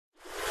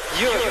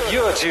You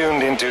are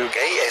tuned into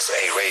Gay SA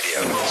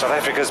Radio, South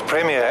Africa's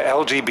premier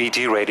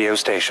LGBT radio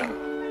station.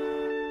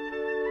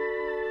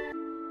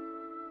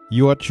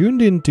 You are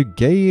tuned into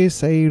Gay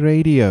SA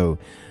Radio.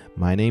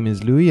 My name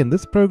is Louis and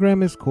this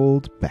program is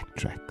called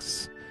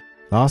Backtracks.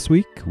 Last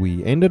week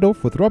we ended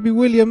off with Robbie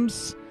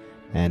Williams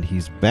and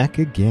he's back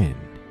again.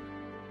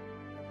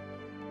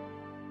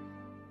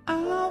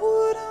 I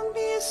wouldn't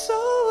be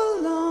so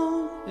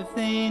alone if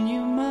they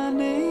knew my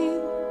name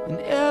in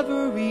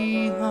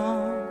every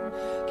home.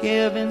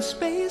 Kevin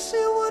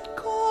Spacey would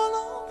call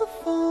on the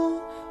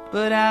phone,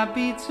 but I'd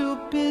be too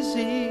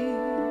busy.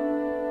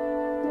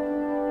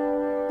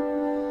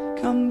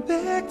 Come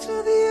back to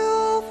the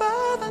old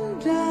five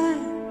and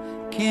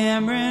dime.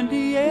 Cameron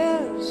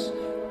Diaz,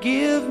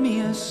 give me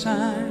a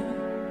sign.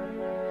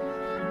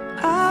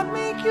 I'd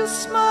make you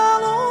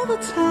smile all the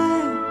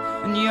time,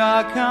 and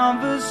your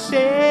conversation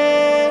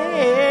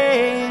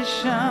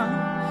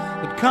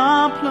would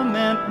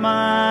compliment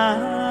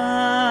mine.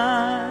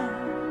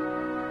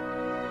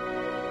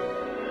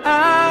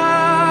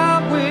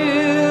 I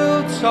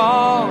will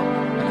talk,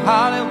 and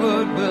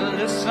Hollywood will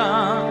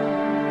listen.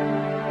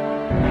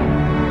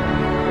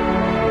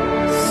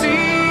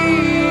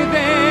 See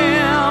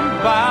them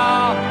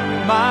bow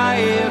my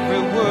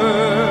every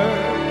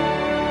word.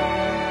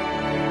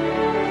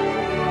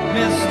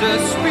 Mr.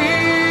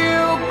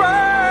 Spielberg,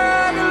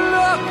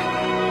 look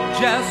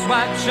just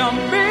what you're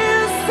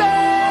missing.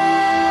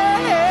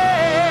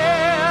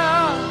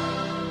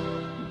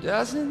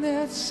 Doesn't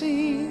that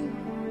seem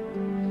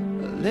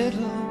a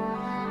little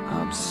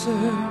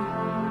absurd?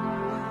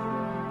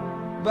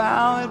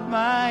 Bow at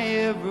my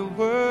every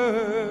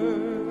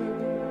word.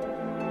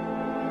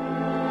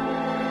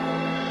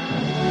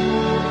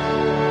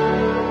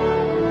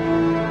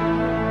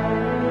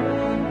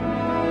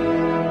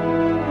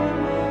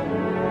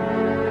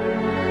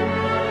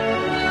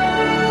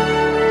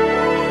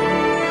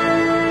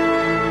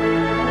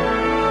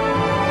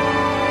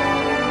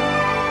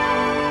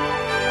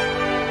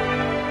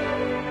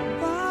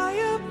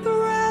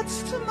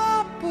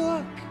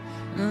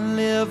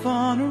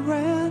 On a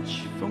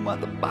ranch from what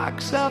the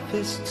box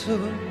office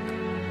took.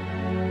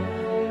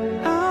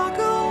 I'll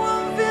go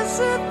and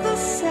visit the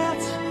set.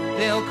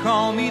 They'll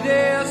call me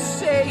their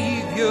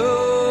savior.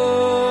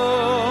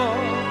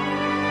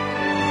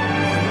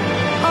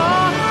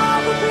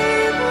 All the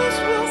peoples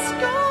will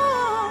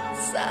scorn.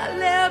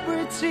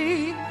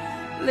 Celebrity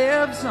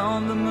lives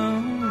on the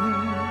moon.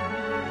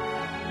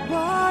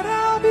 But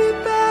I'll be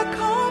back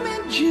home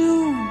in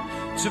June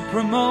to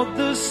promote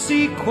the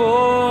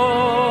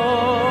sequel.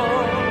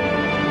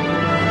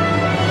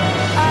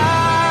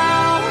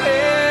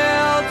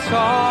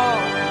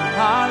 Talk,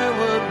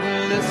 Hollywood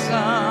will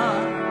listen.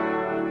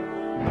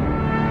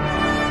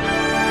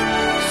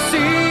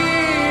 See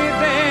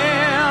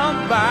them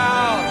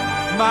bow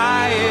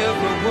my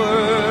every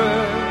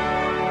word.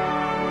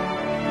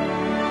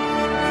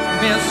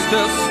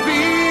 Mr.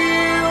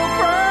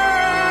 Spielberg,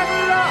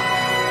 look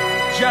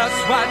just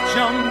what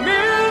you're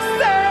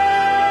missing.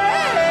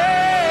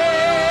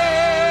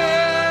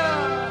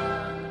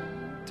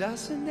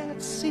 Doesn't that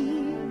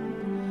seem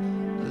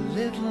a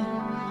little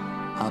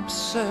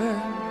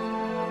absurd?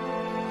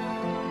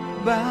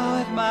 Bow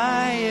at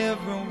my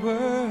every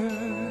word.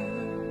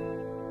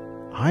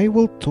 I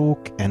Will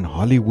Talk and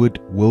Hollywood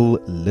Will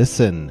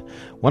Listen.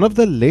 One of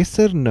the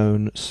lesser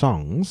known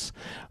songs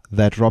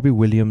that Robbie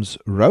Williams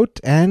wrote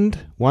and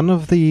one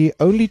of the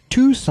only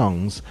two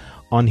songs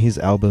on his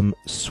album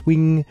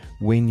Swing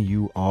When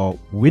You Are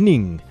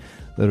Winning.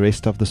 The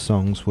rest of the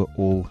songs were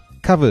all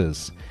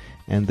covers.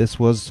 And this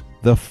was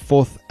the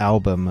fourth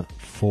album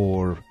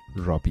for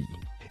Robbie.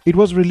 It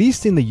was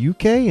released in the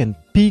UK and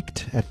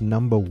peaked at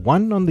number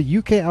 1 on the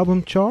UK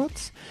album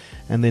charts.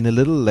 And then a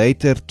little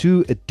later,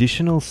 2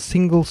 additional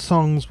single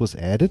songs was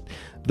added.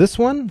 This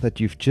one that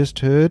you've just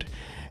heard,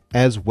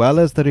 as well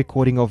as the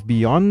recording of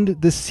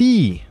Beyond the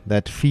Sea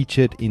that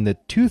featured in the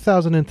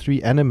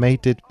 2003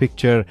 animated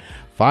picture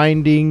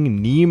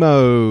Finding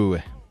Nemo.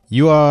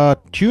 You are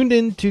tuned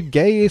in to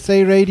Gay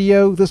SA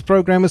Radio. This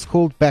program is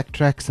called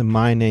Backtracks and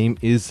my name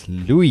is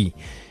Louis.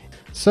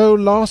 So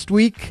last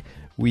week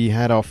we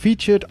had our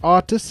featured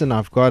artists, and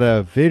I've got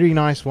a very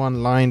nice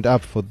one lined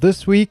up for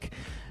this week.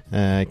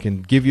 I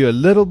can give you a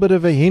little bit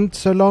of a hint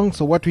so long.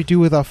 So what we do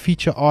with our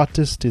feature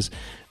artist is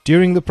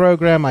during the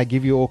program I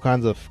give you all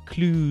kinds of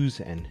clues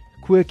and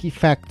quirky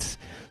facts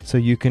so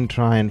you can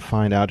try and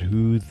find out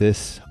who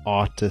this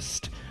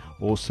artist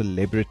or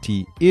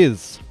celebrity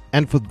is.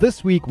 And for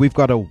this week, we've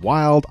got a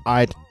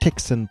wild-eyed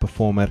Texan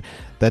performer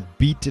that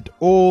beat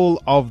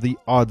all of the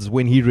odds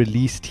when he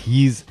released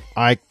his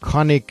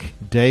iconic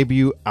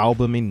debut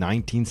album in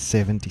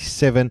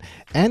 1977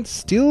 and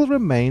still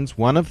remains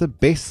one of the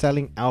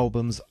best-selling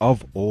albums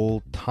of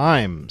all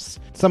times.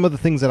 Some of the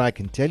things that I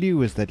can tell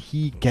you is that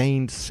he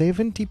gained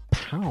 70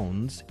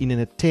 pounds in an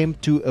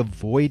attempt to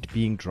avoid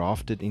being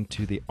drafted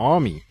into the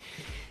army.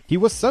 He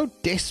was so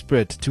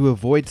desperate to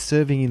avoid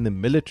serving in the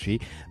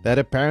military that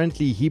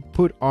apparently he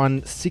put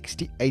on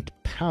 68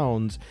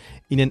 pounds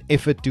in an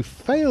effort to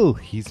fail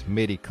his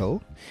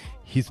medical.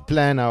 His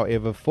plan,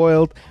 however,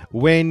 foiled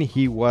when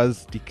he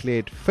was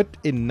declared fit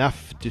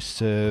enough to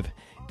serve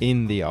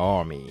in the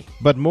army.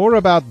 But more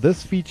about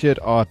this featured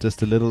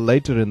artist a little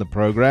later in the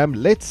program.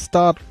 Let's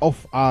start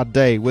off our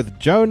day with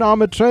Joan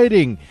Armour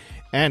Trading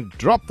and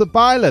Drop the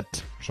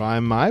Pilot.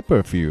 Try My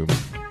Perfume.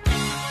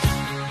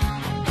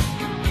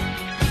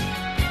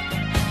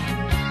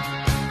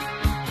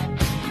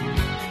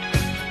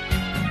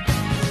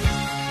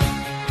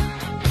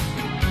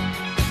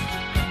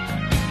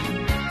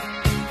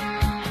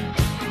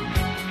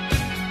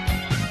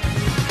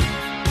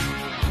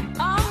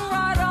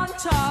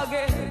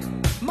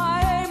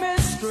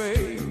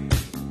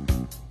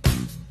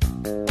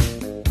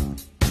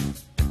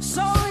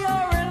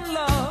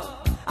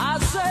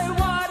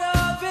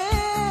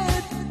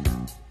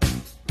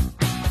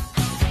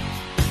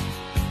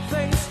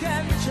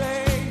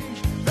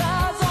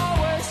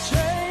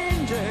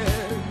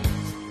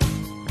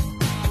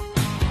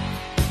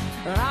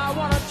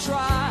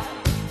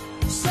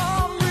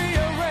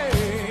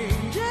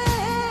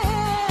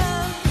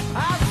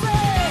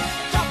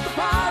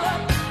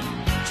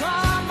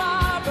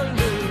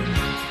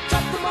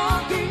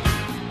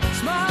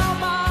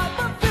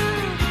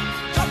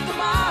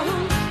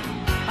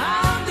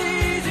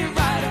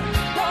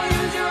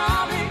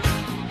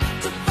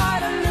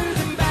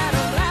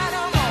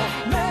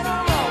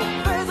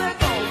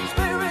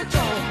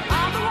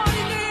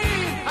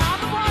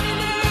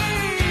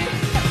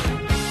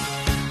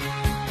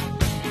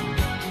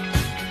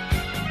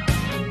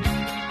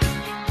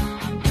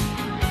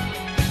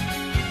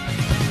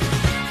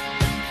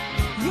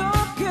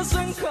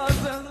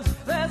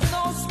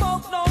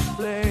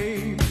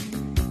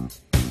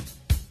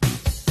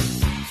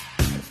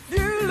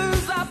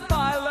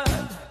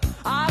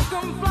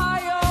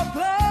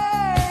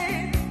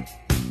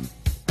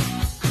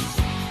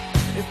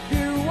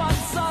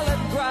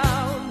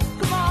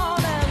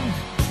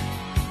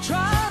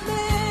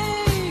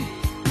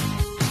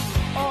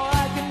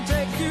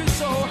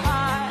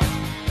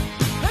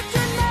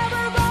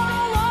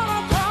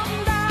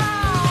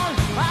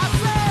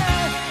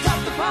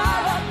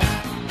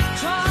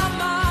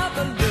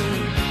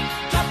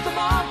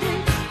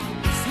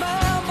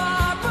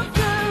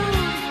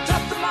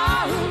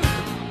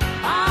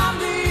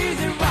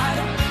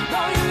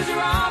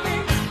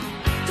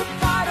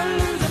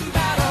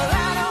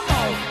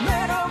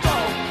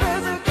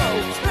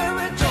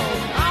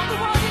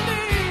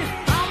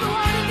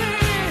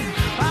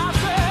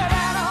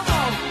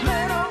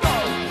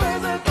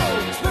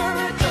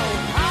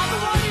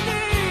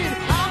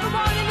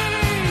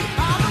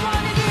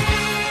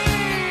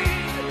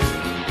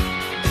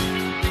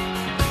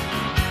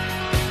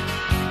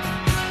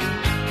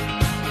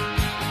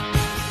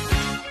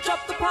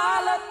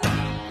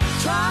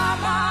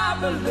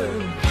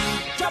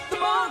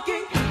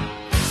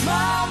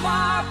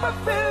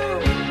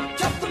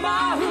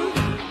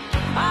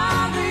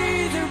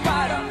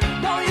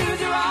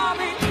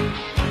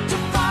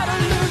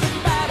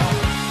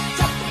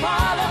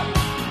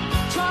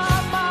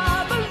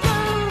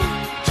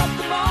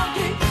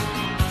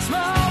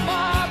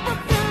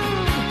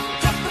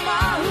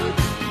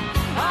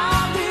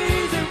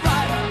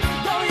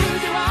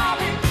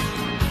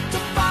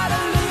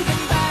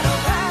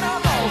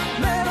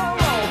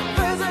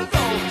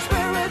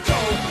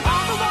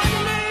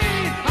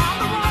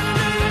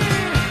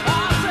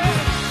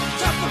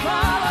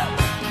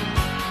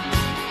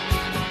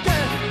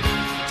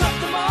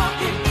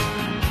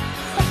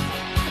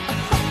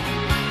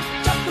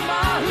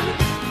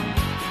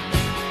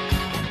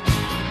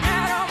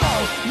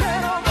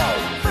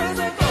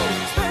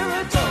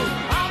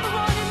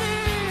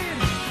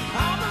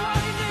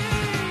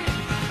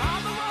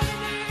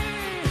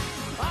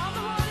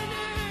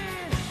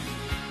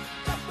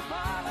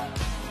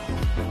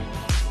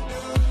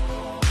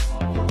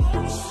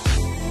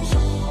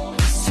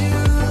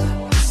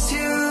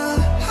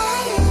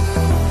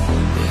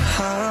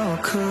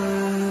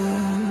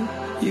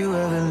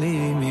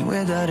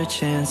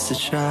 Chance to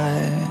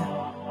try.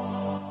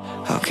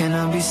 How can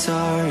I be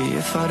sorry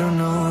if I don't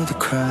know the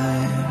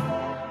crime?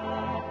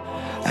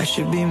 I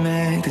should be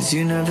mad cause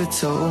you never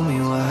told me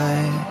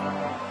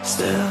why.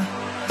 Still,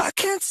 I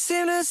can't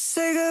seem to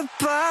say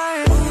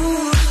goodbye.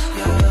 Ooh,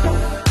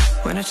 yeah.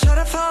 When I try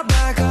to fall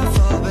back, I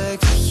fall back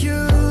to you.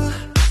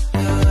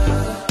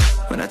 Yeah.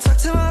 When I talk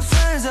to my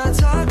friends, I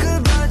talk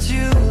about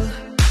you.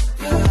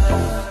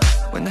 Yeah.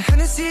 When the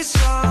Hennessy's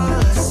strong, all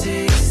I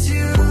see is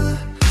you.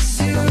 It's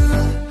you.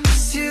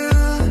 You, yeah,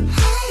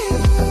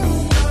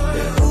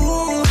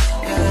 ooh,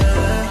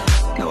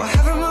 yeah. No, I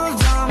haven't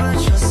moved on,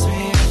 but trust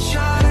me, I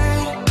tried.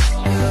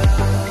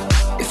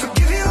 Yeah. If I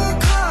give you a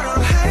call,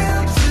 I'll hang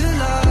up to the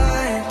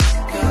line.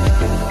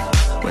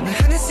 Yeah. When the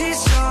Hennessy's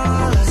strong,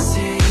 all I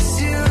see is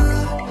you,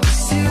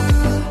 it's you,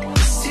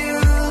 it's you,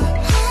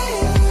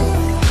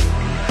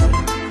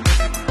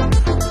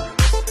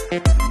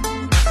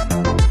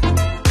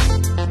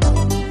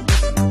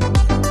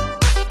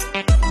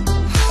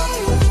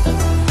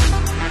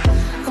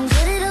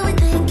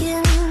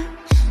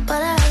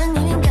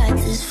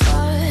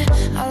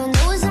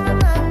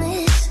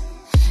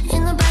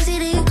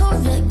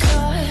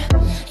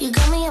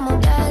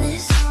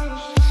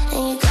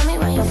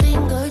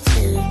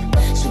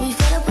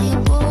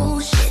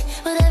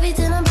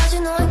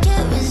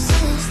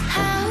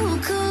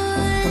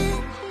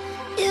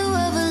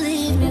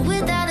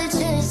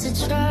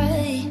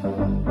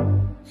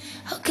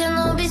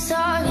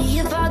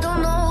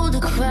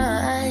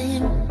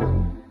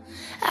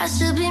 I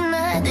should be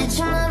mad that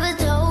you never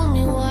told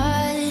me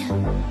why.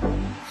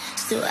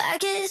 Still I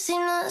can't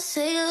seem to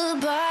say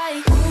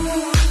goodbye. Ooh,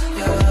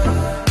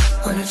 yeah.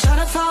 When I try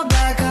to fall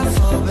back, I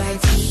fall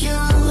back to you.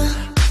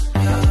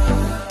 Yeah.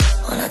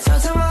 When I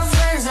talk to my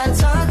friends, I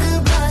talk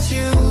about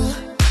you.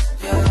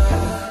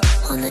 Yeah.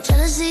 When the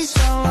jealousy's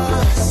strong,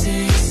 all I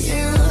see is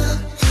you,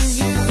 is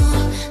you,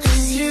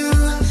 is you.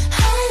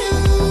 I do.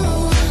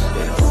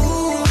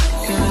 Ooh,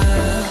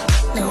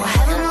 yeah. No, I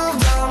haven't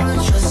moved on,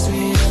 but trust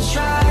me, I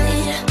tried.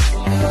 Yeah.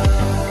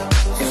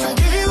 If I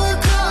give you a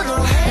call,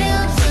 don't hang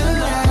up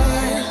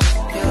tonight.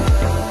 Yeah.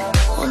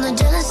 When the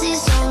jealousy's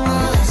strong,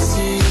 all I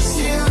see is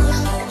you,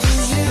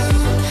 is you,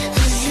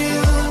 is you.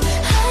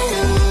 I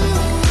do.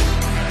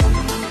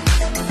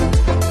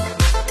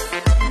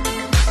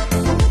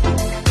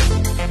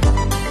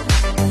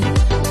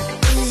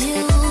 Is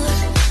you,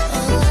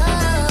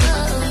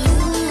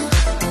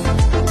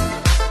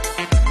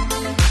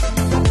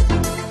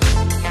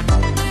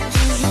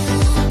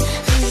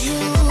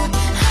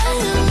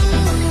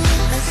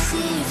 I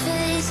see your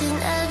face in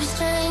every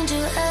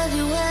stranger,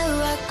 everywhere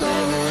I go.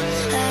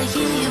 I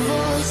hear your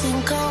voice in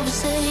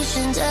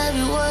conversations,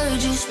 every word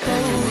you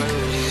spoke.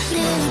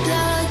 Little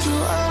blood, you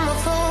on my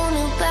phone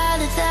about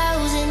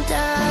 1,000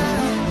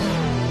 times.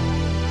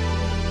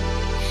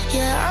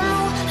 Yeah, I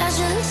know I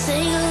shouldn't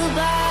say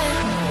goodbye.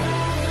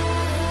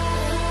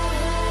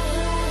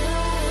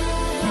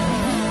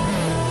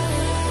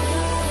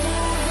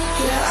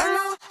 Yeah, I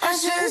know I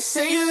shouldn't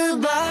say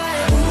goodbye.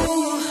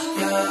 Ooh,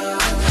 yeah.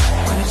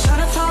 When I try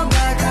to fall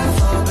back, I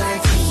fall back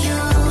to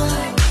you.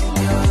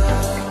 Yeah.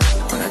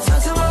 When I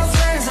talk to my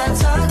friends, I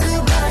talk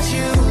about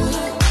you.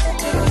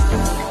 Yeah.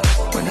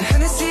 When the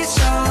Hennessy's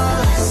strong,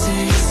 all I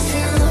see is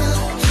you,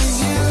 is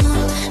you,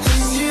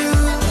 is you.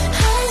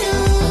 I do.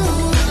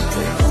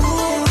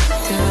 Ooh,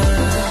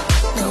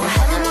 yeah. No, I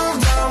haven't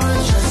moved on,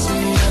 but trust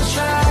me, I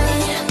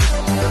tried. Yeah.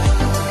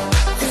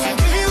 If I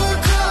give you a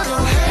call,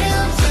 don't hang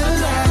up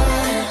tonight.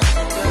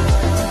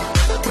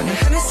 When the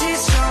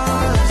Hennessy's strong,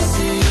 all I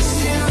see is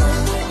you,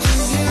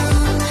 is you,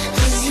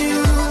 is you.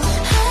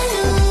 I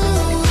do.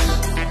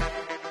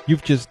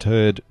 You've just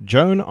heard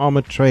Joan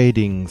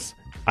Armatrading's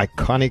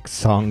iconic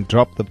song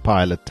Drop the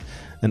Pilot,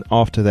 and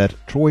after that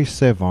Troye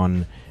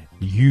Sivan,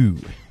 You,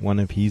 one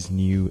of his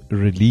new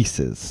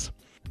releases.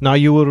 Now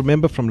you will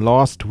remember from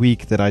last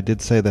week that I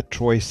did say that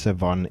Troye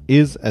Sivan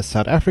is a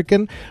South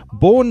African,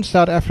 born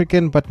South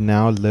African but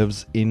now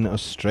lives in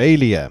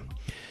Australia.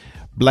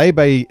 Bly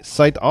by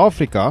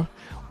Suid-Afrika,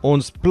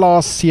 ons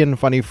plaasseun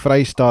van die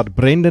Vrystaat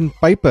Brendan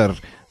Piper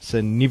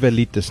se nuwe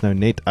lied is nou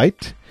net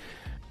uit.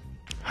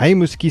 Hy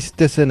moes kies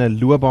tussen 'n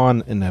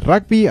loopbaan in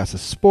rugby as 'n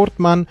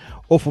sportman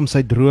of om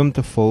sy droom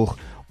te volg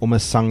om 'n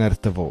sanger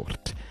te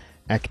word.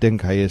 Ek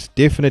dink hy is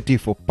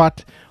definitief op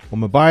pad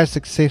om 'n baie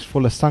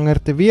suksesvolle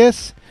sanger te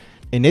wees.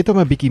 En net om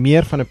 'n bietjie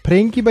meer van 'n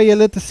prentjie by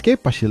julle te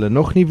skep, as julle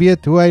nog nie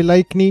weet hoe hy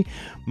lyk nie,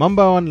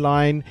 Mambo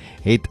Online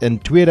het in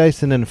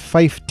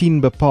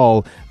 2015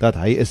 bepaal dat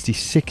hy is die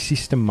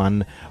seksieste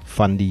man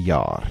van die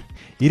jaar.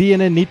 Hierdie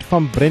ene nuut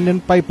van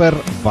Brendan Piper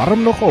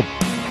warm nog op.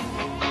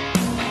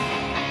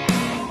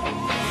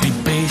 Die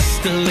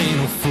beste lê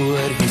nog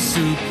voor, jy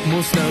soek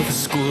mos nou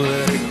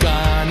geskoor, ek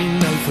kan nie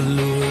nou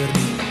verloor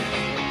nie.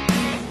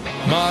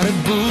 Maar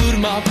 'n boer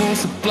maak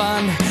ons 'n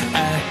plan,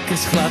 ek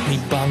is glad nie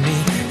bang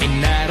nie, en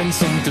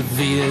nêrens om te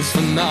wees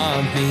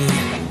vanaand nie.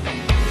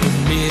 En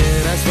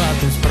meer as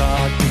wat ons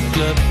praat, die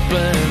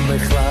klippe in my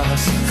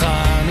glas,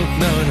 gaan ook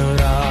nou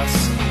raas.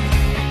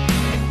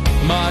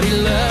 Maar die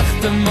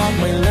ligte maak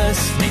my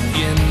lus, net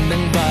een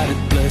ding wat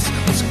het blus,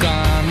 ons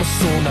kan ons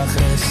Sondag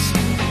rus.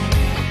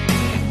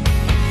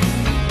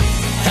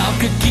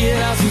 Elke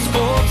keer as ons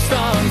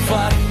opstaan,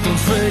 vat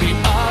ons vir die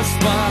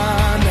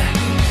asbaan.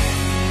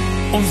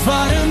 Ons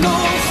warm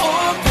nog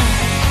op,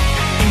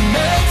 en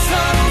niks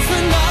aan ons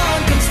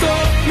vanaand kan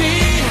stop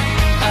nie.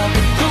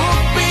 Elke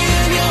kopie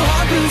in jou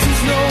hart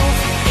is nog,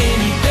 en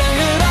die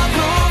dinge raak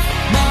op,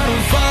 maar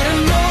ons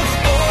warm nog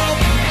op.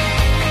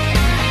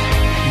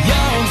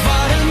 Ja, ons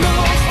warm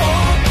nog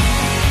op.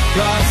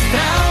 Last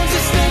towns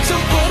is niks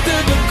om voor te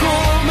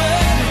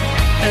bekomen,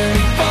 en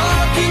die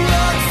parking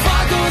lot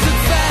vat ons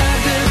het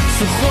verder.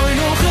 So gooi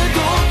nog het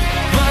op,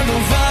 want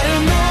ons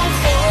warm nog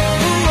op.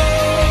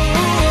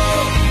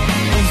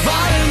 Ons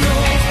warm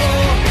nog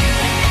op.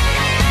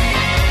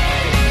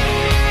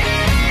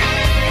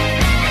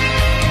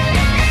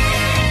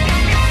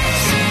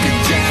 Soeke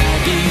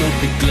jaggie op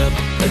die klip,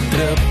 'n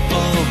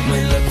druppel op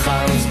my lip,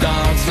 gaan ons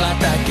dans,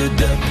 laat ek jou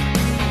dip.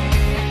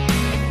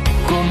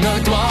 Kom nou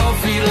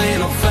 12 uur lê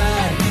nog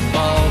ver, die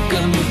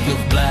balken moet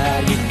nog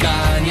blaar, jy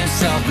kan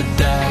jouself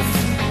bederf.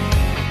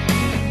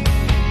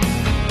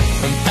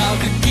 En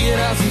elke keer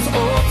as ons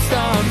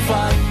opstaan,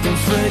 vat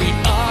ons vir die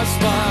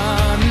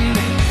asbaan.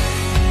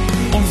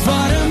 Ons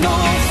warm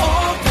nog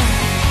op,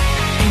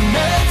 en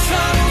niks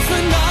aan ons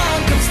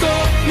vanaand kan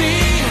stop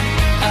nie.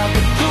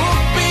 Elke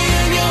kopie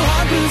in jou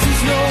hart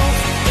is nog,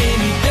 en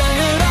die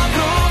dinge raak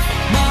op,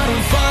 maar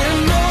ons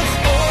warm nog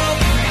op.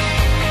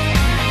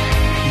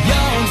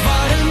 Ja, ons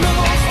warm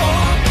nog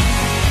op.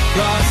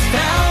 Last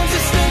towns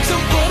is niks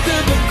om voor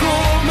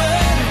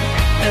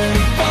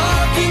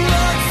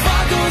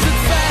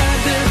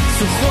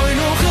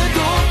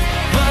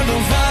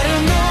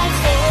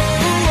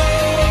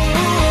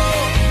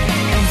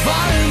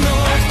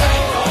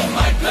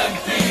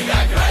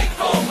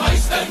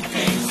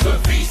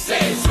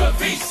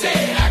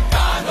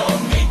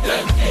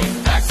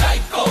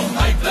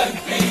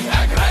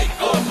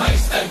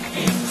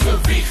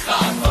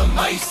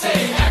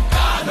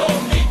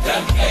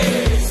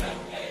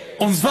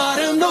ons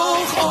warm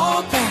nog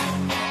op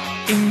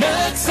en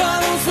niks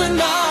aan ons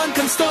vandaan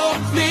kan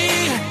stop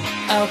nie.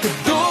 Elke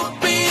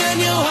dopie in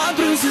jou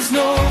handbroes is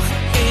nog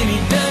en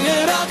die dinge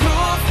raak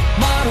rof,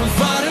 maar ons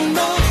warm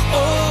nog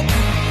op.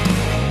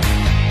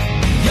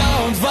 Ja,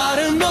 ons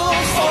warm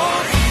nog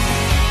op.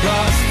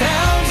 Gas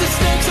towns is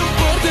niks op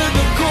kort te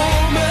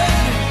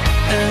bekomen.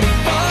 In die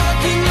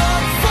parking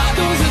lot vat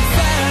ons het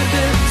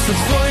verder. So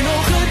gooi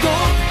nog het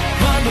op,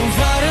 want ons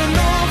warm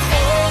nog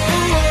op.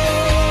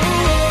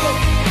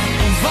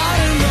 Ons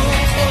warm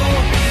nog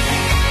op.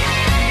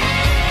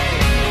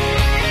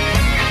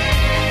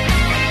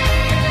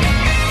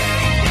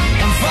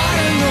 Ons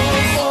warm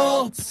nog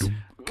op.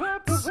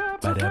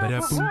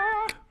 Ba-da-ba-da-boom.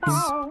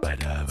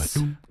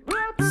 Ba-da-ba-doom.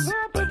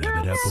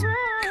 Ba-da-ba-da-boom.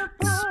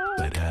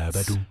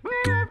 Ba-da-ba-doom.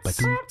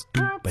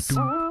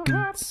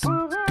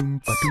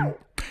 Ba-doom.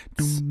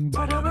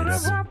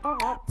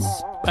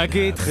 Ek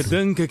het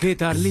gedink ek het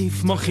haar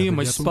lief, maar gee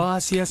my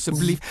spasie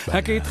asseblief.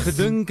 Ek het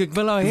gedink ek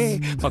wil haar hê,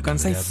 maar kan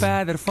sy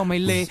verder van my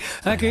lê?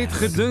 Ek het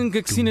gedink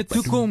ek sien 'n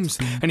toekoms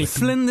in die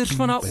vlinders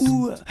van haar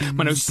oë,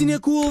 maar nou sien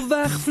ek hoe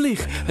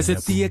wegvlieg, is 'n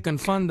teken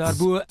van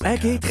daarbo.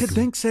 Ek het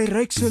gedink sy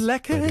ruik so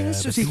lekker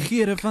soos die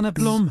geure van 'n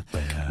blom,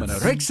 maar nou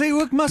ruik sy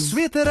ook maar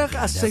sweterig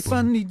as sy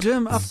van die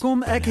gym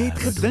afkom. Ek het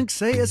gedink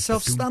sy is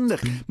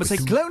selfstandig, maar sy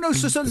klou nou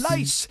soos 'n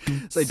luis.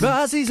 Sy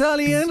basies al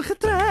hier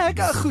ingetrek,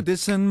 ag goed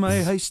is in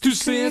my huis. Toe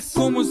sê ek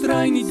kom ons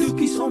draai nie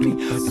doekies om nie,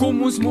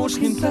 kom ons mors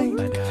geen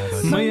tyd.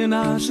 My en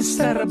haar se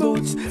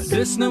sterrebots,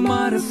 dis nou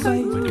maar 'n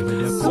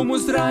feit. Kom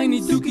ons draai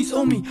nie doekies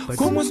om nie,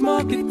 kom ons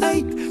maak dit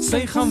uit.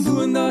 Sy gaan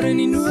woon daar in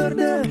die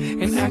noorde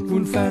en ek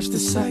woon verste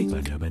suid.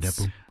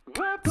 Ba-da-ba-da-boom.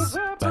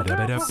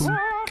 Ba-da-ba-da-boom.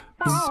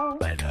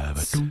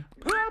 Ba-da-ba-doom.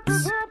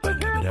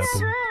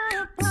 Ba-da-ba-da-boom.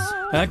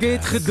 Ek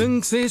het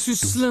gedink sy is so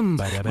slim,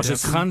 maar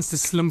sy's gans te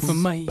slim vir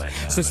my.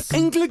 Sy's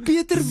eintlik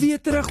beter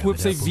weterig, hoop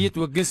sy weet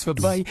ook is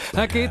verby.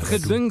 Ek het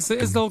gedink sy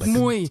is dalk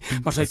mooi,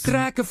 maar sy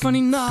trekke van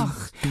die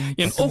nag.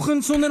 Een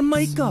oggend sonder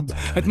make-up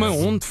het my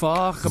hond vir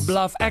haar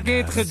geblaf. Ek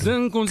het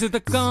gedink ons het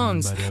 'n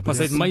kans, maar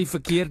sy het my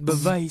verkeerd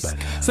bewys.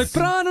 Sy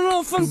praat dan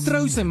al van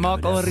trou, sy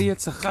maak al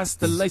reeds 'n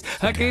gastelys.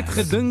 Ek het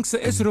gedink sy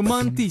is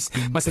romanties,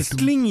 maar sy's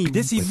klingie,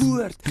 dis die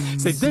woord.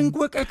 Sy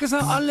dink ook ek is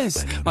haar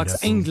alles, maar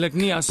ek's eintlik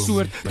nie haar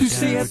soort. Toe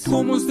sê ek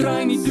kom ons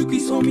draai nie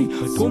doekies om nie,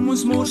 kom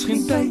ons mors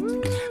geen tyd.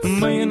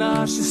 My en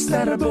haar se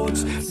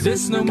sterrebots,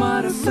 dis nou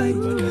maar 'n feit.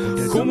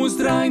 Kom ons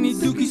draai nie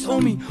doekies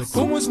om nie,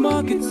 kom ons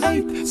maak dit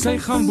uit. Sy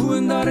gaan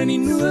woon daar in die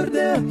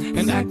noorde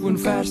en ek woon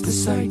verste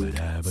suid.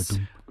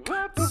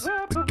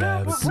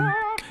 Ba-da-ba-doom.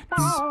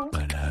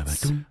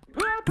 Ba-da-ba-doom.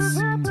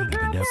 Ba-da-ba-doom.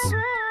 Ba-da-ba-doom.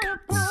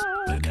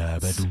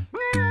 Ba-da-ba-doom.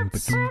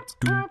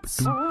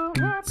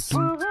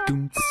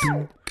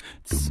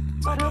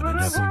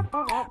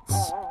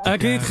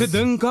 Ek het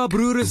gedink haar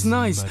broer is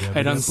nice,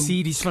 hy dan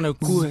CD's van ou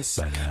Koos,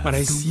 maar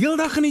hy's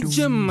heeldag in die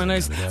gym en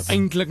hy's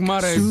eintlik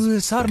maar hy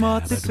Soos haar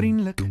maat te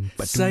vriendelik,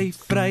 sy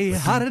vry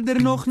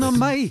harder nog na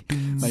my.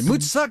 My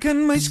moedsak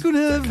in my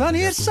skoene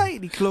wanneer sy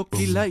die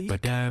klokkie lui.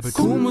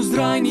 Kom ons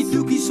draai nie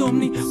doekies om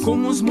nie,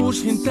 kom ons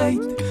mors geen tyd.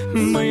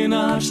 My en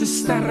haar se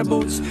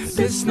sterrebots,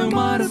 dis nou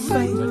maar 'n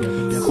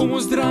feit. Kom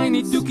ons draai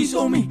nie doekies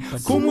om nie,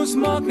 kom ons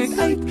maak net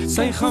uit.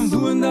 Sy gaan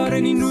woon daar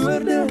in die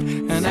noorde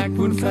en ek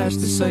woon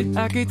verste suid.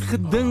 Ek het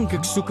gedink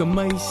ek soek 'n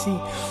meisie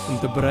om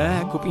te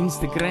brag op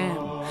Instagram.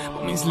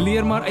 Mens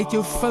leer maar uit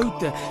jou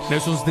foute, nou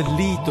is ons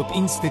delete op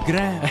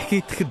Instagram. Ek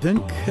het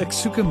gedink ek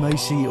soek 'n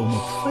meisie om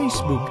op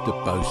Facebook te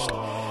post,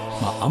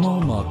 maar almal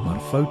maak maar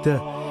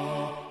foute.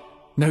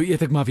 Nou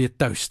eet ek maar weer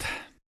toast.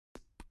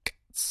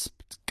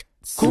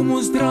 Kom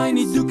ons draai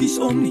nie doekies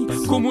om nie,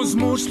 kom ons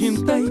mors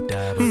geen tyd.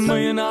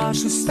 My en haar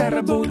se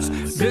sterrebots,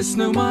 dis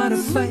nou maar 'n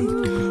feit.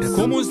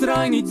 Kom ons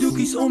draai nie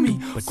doekies om nie,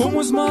 kom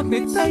ons maak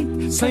net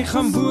uit. Sy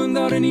gaan woon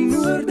daar in die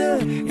noorde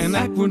en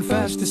ek woon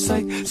verste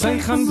suid. Sy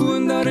gaan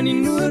woon daar in die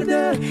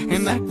noorde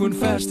en ek woon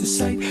verste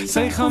suid.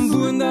 Sy gaan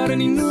woon daar in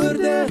die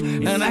noorde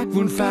en ek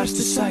woon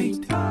verste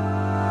suid.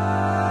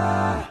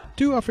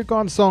 2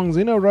 Afrikaans songs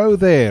in a row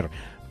there.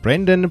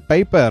 Brendan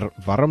Paper,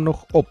 Warm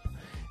nog op.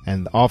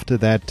 And after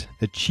that,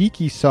 a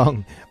cheeky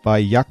song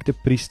by Jack de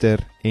Priester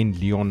and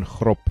Leon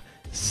Grop,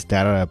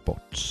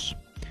 Sterrebots.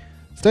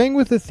 Staying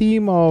with the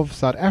theme of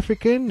South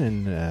African,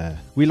 and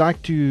we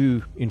like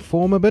to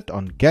inform a bit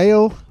on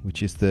Gael,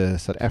 which is the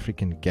South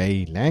African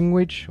gay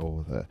language,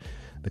 or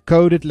the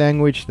coded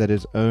language that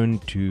is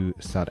owned to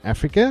South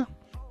Africa.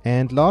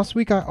 And last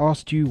week I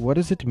asked you, what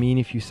does it mean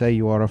if you say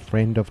you are a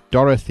friend of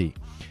Dorothy?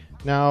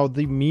 Now,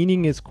 the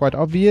meaning is quite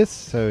obvious.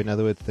 So in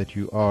other words, that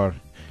you are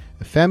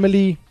a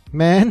family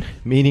man,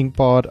 meaning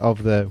part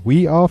of the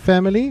We Are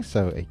family,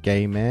 so a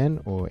gay man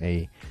or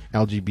a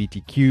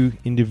LGBTQ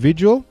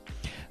individual.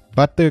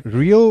 But the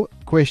real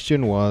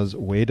question was,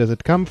 where does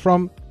it come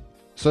from?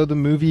 So the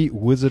movie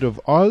Wizard of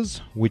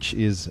Oz, which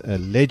is a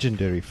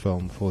legendary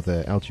film for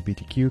the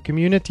LGBTQ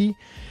community,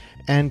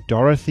 and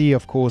Dorothy,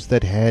 of course,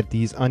 that had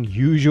these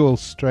unusual,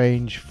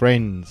 strange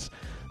friends,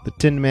 the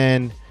Tin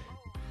Man,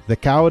 the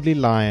Cowardly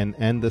Lion,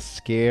 and the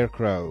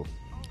Scarecrow.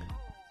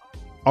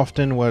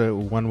 Often what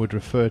one would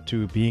refer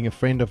to being a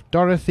friend of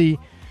Dorothy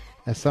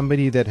as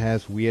somebody that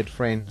has weird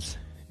friends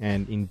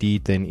and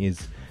indeed then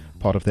is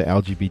part of the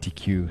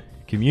LGBTQ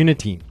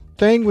community.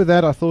 Staying with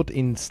that, I thought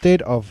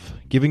instead of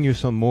giving you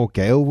some more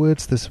Gael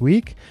words this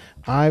week,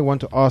 I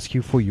want to ask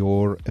you for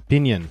your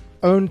opinion.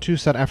 Own to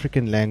South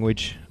African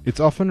language, it's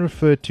often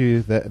referred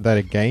to that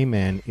a gay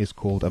man is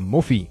called a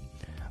Moffie.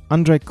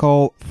 Andre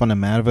Carl van der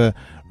Merwe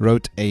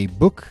wrote a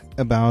book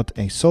about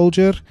a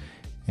soldier,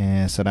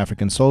 a South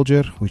African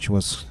soldier, which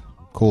was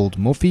called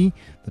Moffie,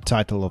 the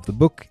title of the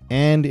book,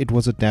 and it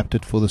was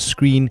adapted for the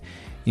screen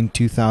in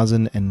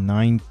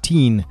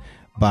 2019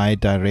 by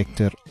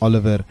director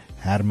Oliver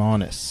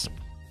Hermanus.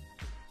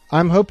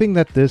 I'm hoping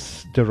that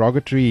this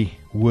derogatory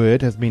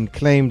word has been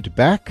claimed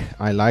back.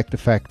 I like the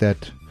fact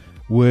that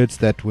words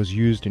that was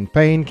used in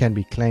pain can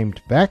be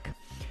claimed back.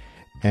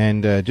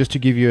 And just to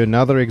give you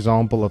another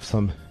example of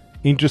some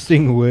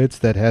interesting words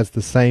that has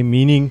the same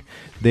meaning,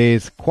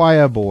 there's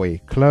choir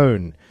boy,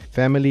 clone,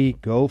 family,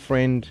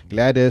 girlfriend,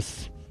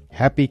 Gladys,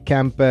 happy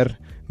camper,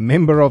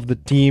 member of the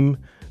team,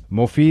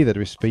 Moffie that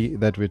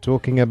we're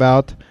talking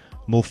about,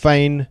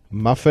 Mulfane,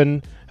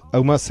 muffin,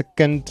 oma se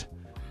kind,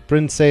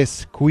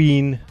 princess,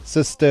 queen,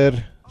 sister,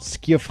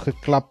 skief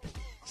geklap,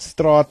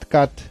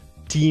 straatkat,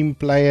 team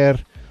player.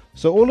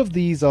 So all of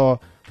these are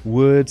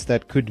words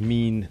that could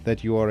mean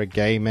that you are a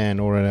gay man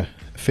or a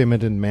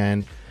feminine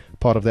man,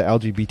 part of the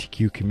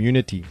LGBTQ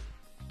community.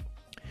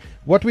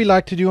 What we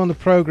like to do on the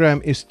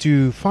program is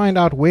to find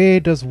out where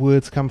does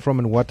words come from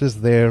and what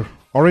is their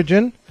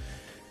origin.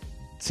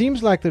 It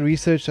seems like the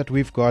research that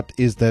we've got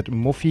is that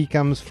Moffie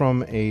comes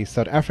from a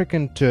South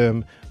African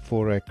term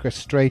for a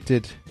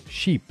castrated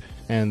sheep,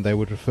 and they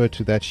would refer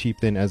to that sheep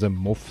then as a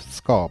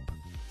mofskaap.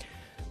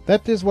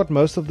 That is what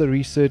most of the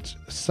research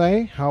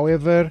say.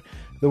 However,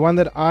 the one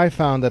that I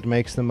found that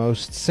makes the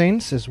most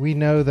sense is we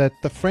know that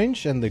the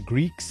French and the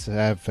Greeks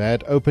have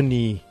had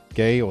openly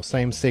gay or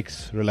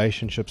same-sex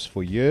relationships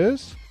for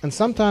years, and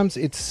sometimes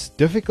it's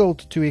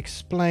difficult to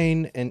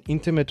explain an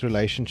intimate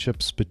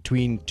relationships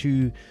between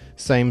two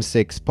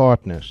same-sex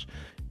partners.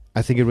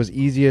 I think it was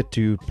easier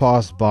to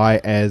pass by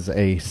as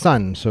a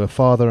son, so a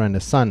father and a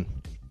son.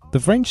 The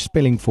French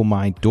spelling for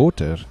my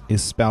daughter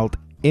is spelled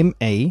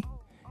M-A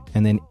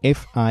and then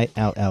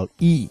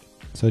F-I-L-L-E.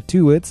 So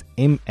two words,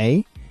 M-A-F-I-L-L-E,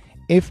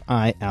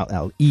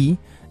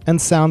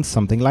 and sounds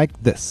something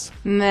like this.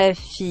 Ma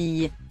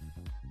fille.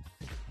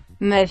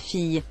 Ma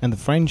fille. And the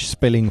French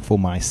spelling for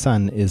my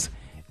son is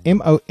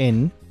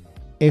M-O-N-F-I-L-S.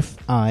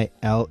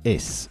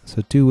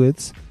 So two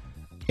words,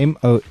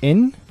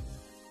 M-O-N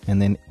and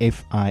then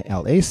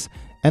F-I-L-S,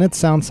 and it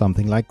sounds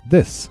something like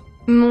this.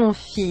 Mon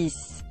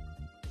fils.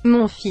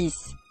 Mon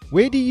fils.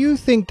 Where do you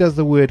think does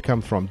the word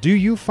come from? Do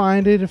you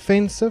find it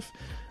offensive?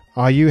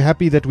 Are you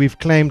happy that we've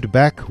claimed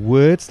back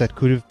words that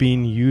could have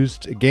been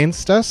used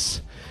against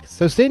us?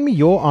 So send me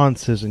your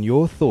answers and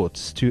your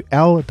thoughts to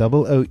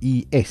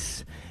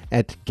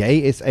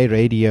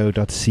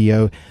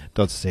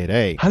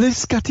loes@gaysaradio.co.za. Hello,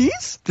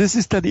 Scotties. This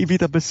is Danny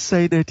Vida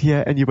Besaided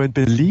here, and you won't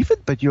believe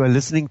it, but you are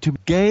listening to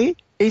Gay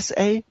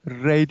SA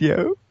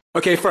Radio.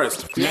 Okay,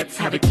 first, let's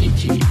have a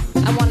kiki.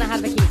 I want to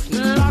have a kiki.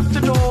 Lock the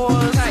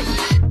doors.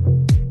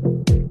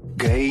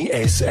 Gay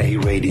SA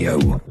Radio,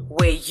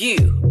 where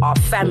you are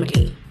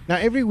family. Now,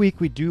 every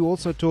week we do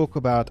also talk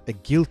about a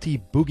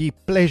guilty boogie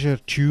pleasure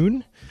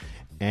tune.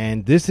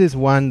 And this is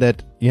one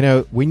that, you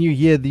know, when you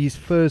hear these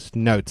first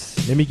notes,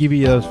 let me give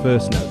you those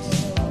first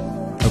notes.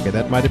 Okay,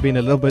 that might have been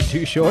a little bit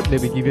too short.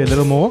 Let me give you a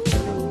little more.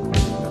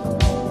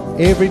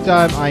 Every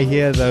time I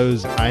hear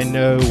those, I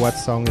know what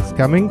song is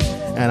coming,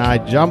 and I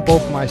jump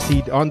off my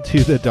seat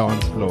onto the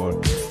dance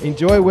floor.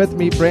 Enjoy with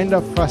me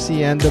Brenda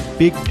Fussy and the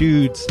Big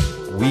Dudes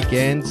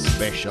Weekend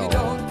Special.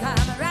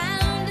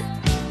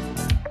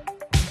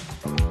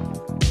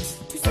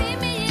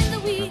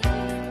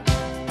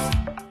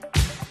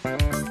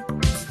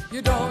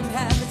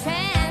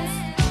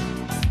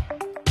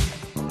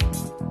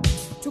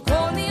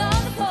 Call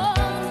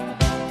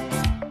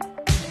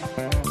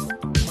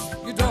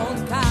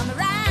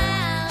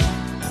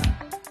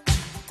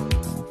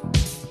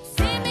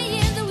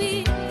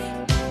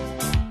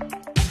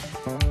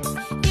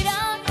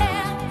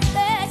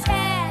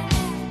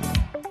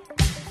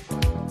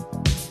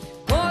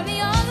me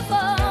on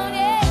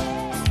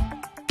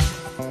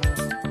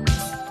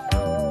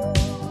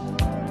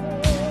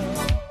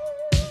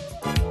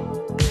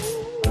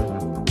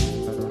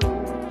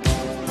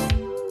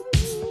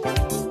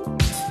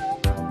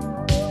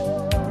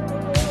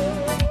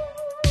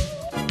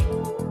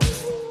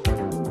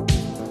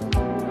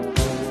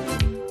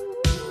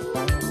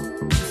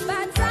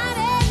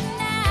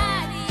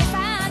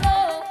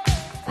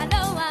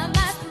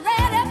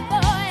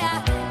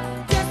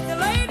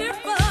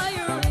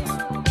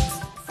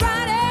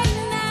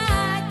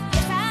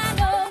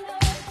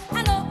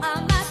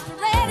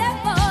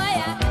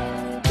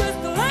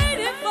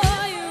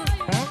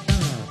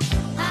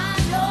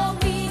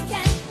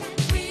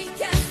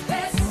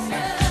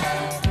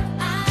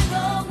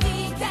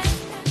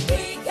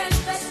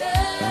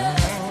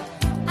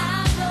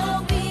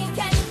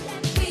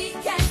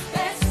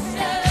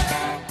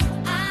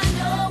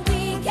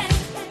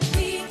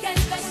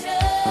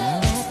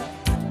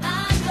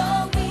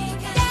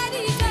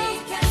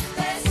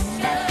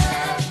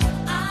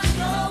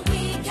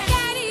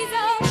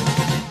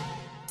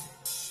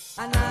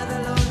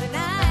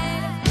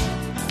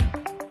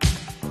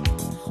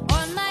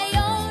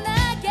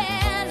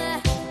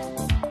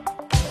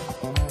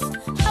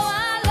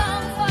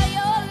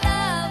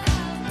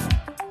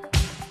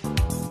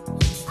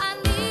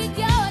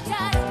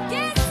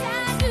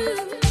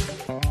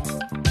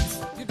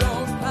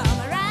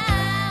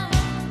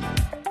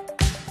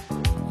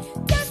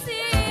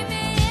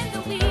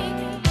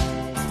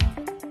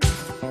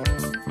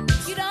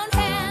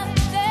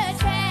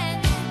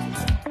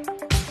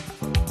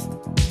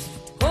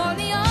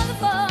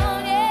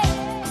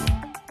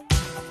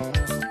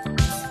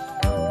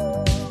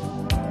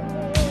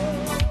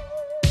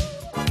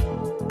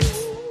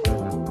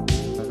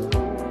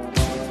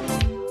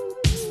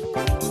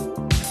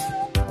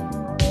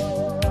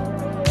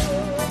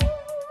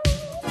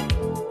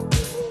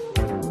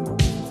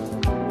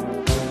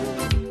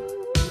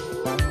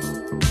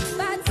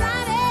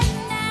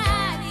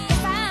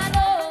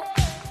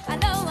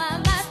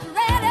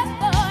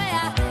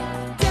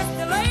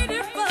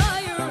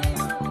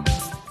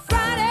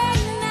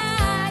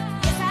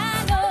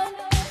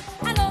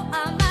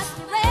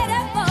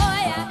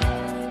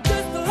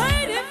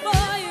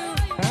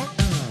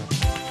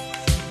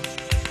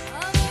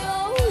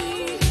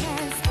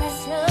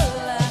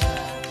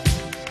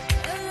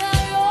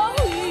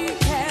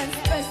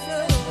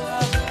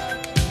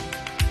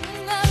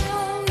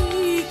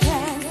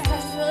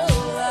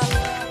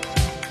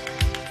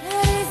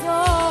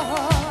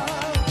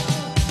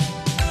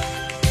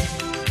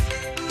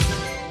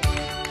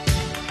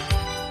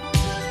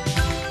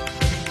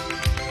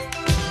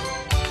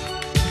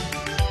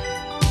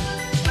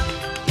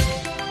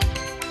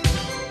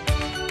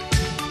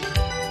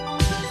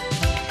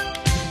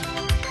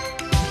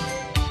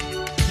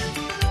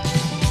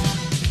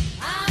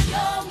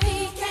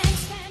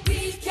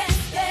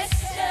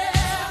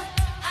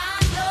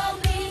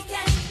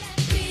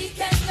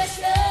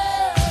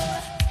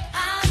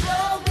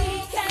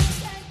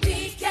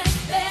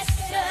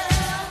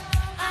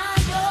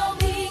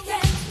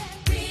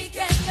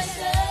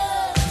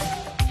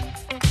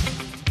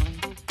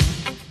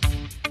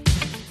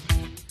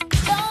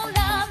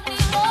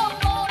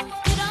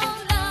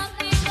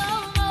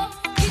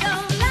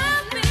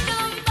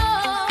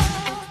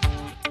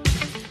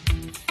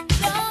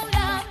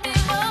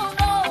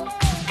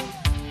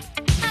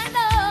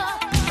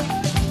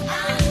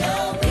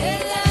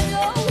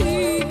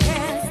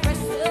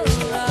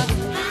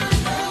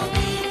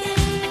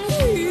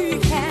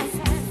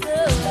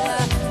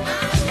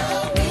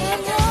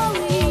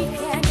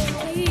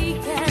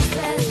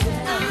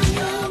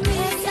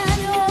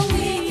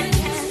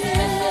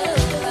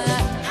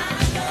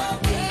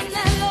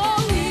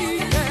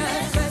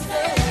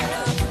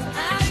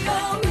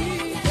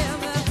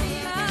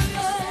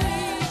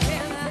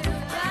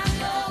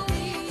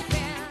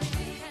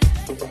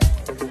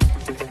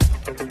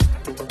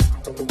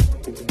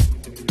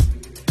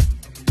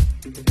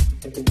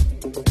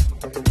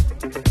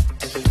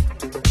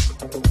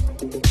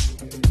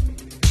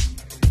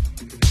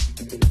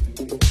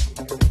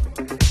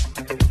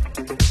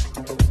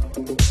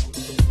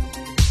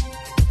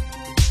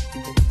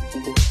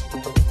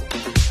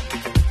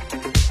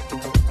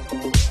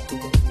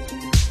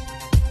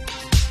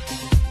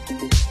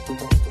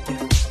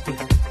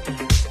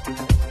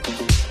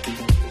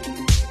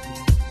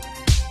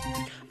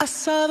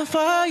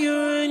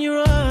fire in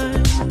your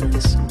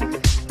eyes.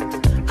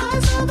 I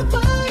saw the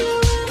fire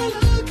when I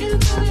look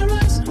into your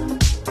eyes.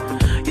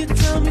 You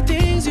tell me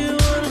things you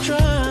wanna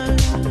try.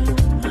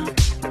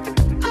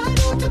 I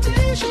know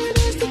temptation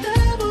is the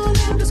devil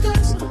in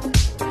disguise.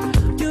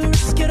 You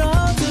risk it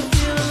all to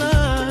feel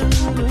alive.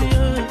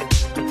 Yeah.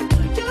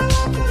 You're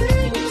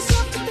offering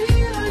yourself to be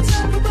like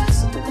sacrifice.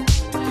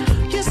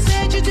 You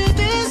said you do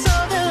this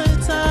all the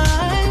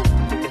time.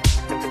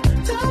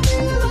 Tell me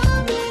you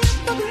love me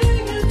if I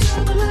bring you to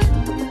the light.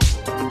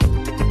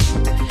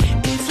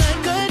 It's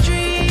like a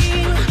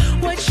dream,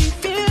 what she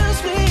feels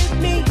with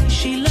me.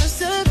 She loves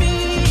to be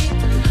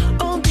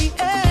on the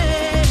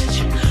edge.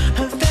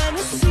 Her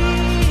fantasy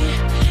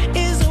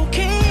is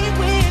okay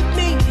with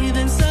me.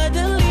 Then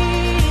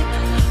suddenly,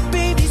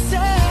 baby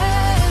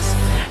says,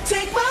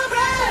 take my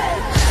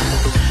breath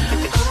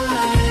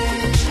away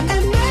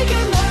and make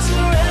it last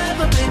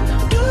forever, babe.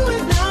 Do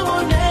it now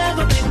or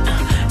never, babe.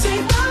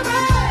 Take my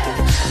breath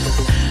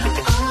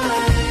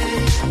away.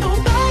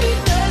 Nobody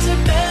does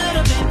it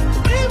better, babe.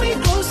 Bring me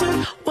closer.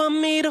 Want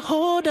me to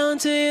hold on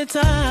to you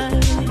tight.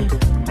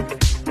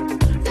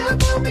 Now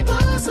pull me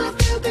closer,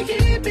 feel the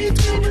heat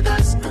between your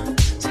thighs.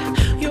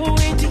 You're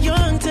way too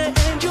young to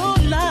end your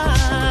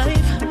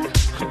life.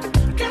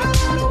 Girl,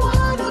 I don't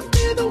wanna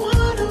be the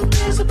one who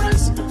pays the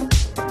price.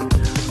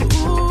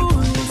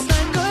 Ooh, it's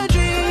like a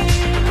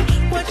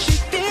dream, what she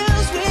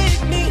feels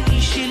with me.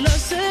 She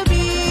loves to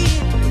be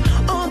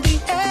on the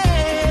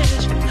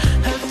edge.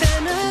 Her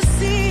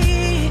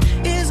fantasy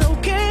is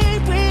okay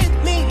with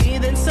me.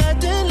 Then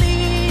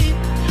suddenly,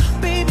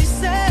 baby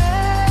says,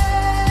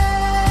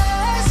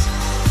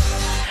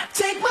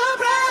 take my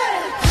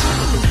breath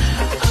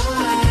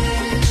away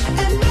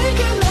and make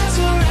it last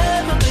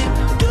forever, babe.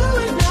 Do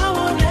it now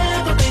or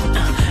never, babe.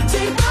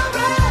 Take my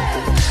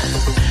breath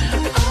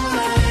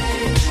away.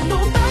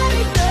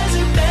 Nobody does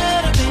it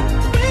better, babe.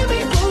 Bring me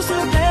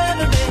closer,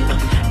 never, babe.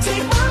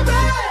 Take my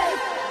breath.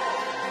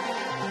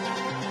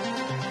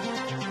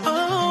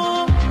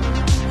 Oh,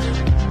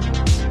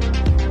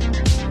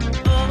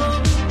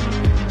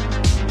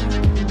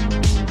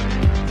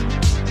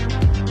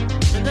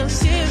 and I'm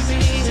serious.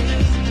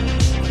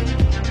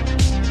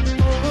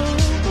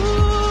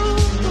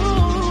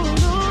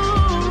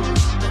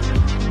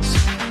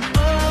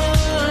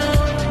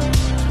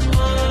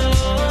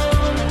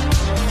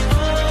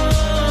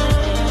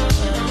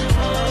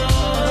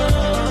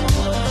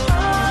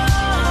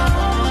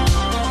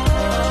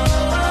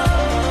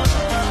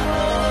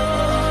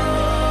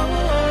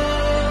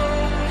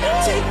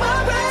 Take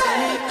my breath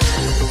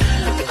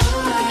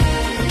away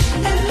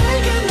and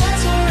make it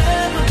last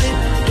forever, babe.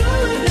 Do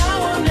it now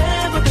or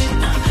never, babe.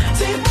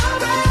 Take my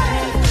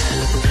breath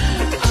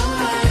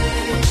away.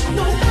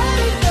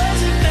 Nobody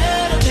does it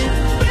better, babe.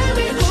 Bring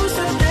me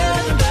closer,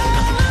 never, babe.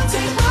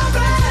 Take my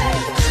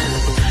breath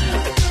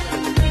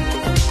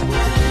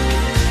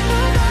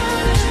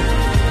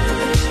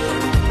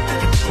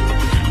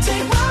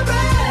take my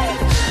breath.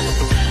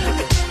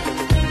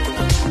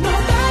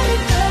 Nobody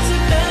does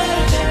it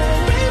better,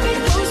 babe. Bring me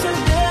closer,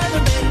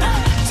 never, babe.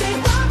 Take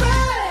my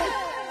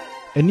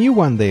breath. A new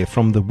one there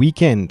from The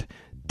Weeknd,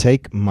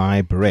 Take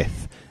My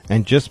Breath.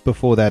 And just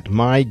before that,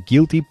 my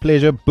guilty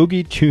pleasure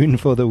boogie tune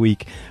for the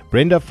week,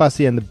 Brenda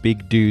Fassie and the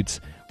Big Dudes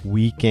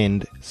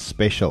Weekend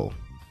Special.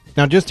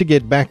 Now, just to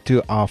get back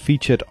to our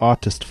featured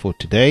artist for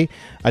today,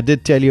 I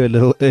did tell you a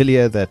little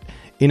earlier that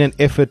in an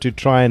effort to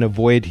try and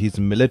avoid his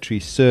military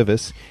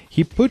service,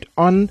 he put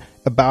on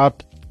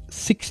about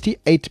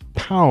 68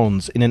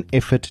 pounds in an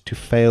effort to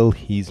fail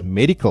his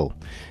medical.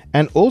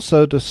 And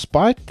also,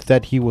 despite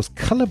that he was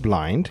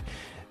colorblind,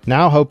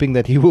 now hoping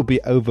that he will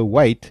be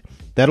overweight,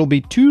 that'll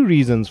be 2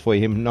 reasons for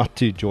him not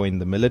to join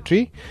the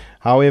military.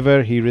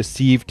 However, he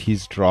received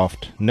his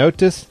draft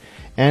notice,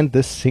 and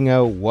the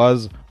singer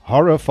was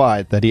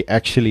horrified that he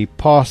actually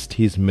passed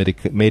his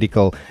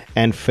medical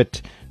and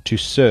fit to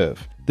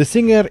serve. The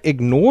singer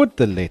ignored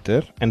the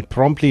letter and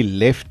promptly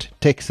left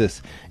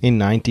Texas in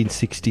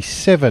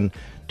 1967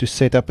 to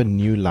set up a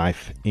new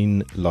life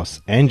in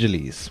Los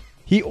Angeles.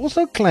 He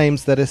also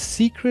claims that a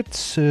Secret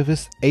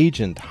Service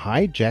agent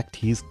hijacked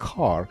his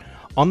car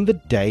on the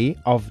day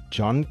of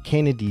John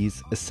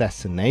Kennedy's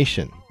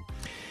assassination.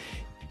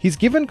 He's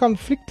given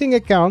conflicting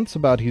accounts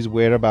about his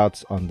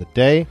whereabouts on the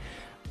day,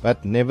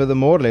 but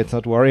nevertheless, let's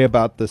not worry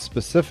about the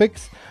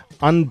specifics.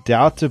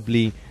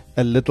 Undoubtedly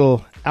a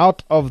little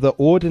out of the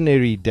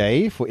ordinary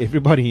day for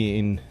everybody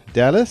in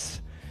Dallas,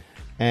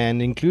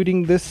 and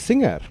including this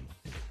singer.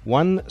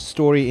 One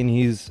story in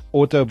his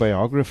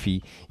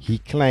autobiography, he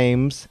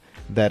claims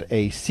that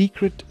a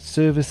Secret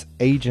Service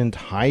agent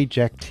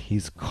hijacked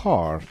his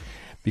car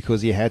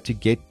because he had to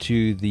get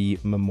to the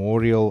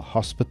Memorial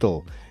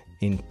Hospital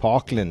in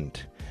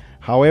Parkland.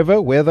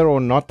 However, whether or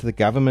not the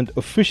government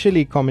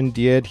officially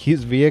commandeered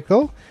his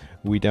vehicle,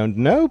 we don't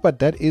know, but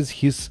that is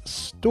his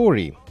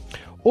story.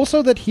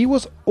 Also, that he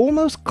was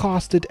almost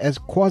casted as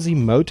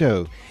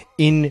Quasimodo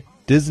in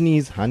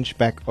Disney's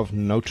Hunchback of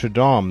Notre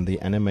Dame,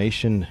 the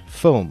animation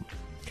film.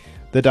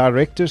 The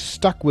director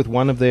stuck with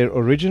one of their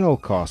original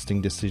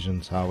casting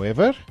decisions,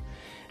 however,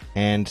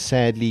 and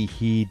sadly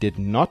he did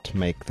not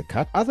make the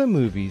cut. Other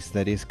movies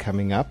that is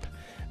coming up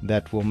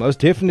that will most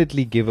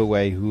definitely give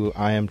away who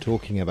I am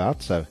talking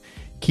about, so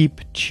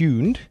keep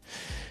tuned.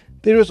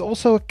 There is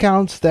also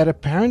accounts that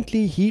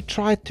apparently he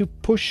tried to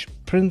push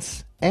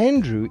Prince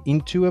Andrew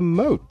into a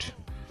moat.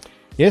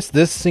 Yes,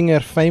 this singer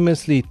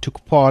famously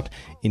took part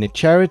in a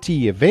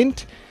charity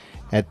event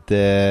at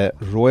the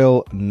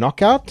Royal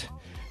Knockout,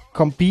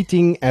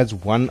 competing as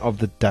one of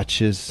the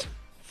Duchess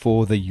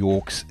for the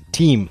Yorks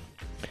team.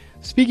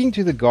 Speaking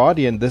to The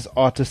Guardian, this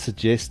artist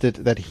suggested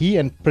that he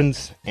and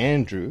Prince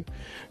Andrew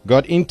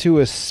got into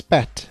a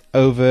spat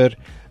over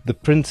the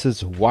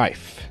prince's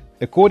wife.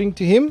 According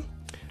to him,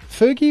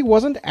 Fergie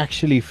wasn't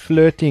actually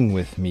flirting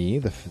with me,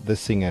 the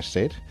singer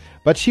said,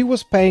 but she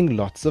was paying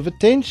lots of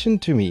attention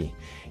to me.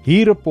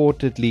 He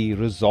reportedly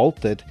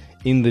resulted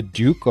in the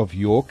Duke of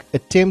York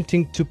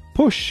attempting to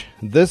push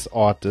this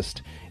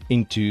artist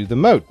into the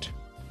moat.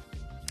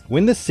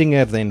 When the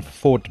singer then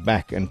fought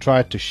back and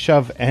tried to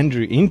shove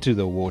Andrew into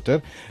the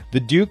water, the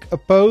Duke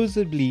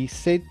opposably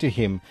said to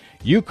him,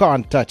 "You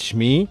can't touch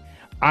me,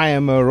 I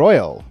am a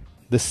royal."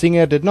 The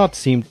singer did not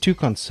seem too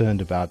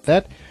concerned about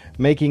that,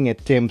 making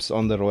attempts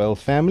on the royal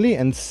family,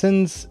 and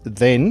since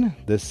then,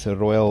 this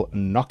royal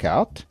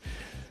knockout,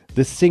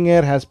 the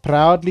singer has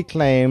proudly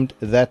claimed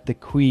that the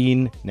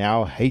Queen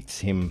now hates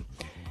him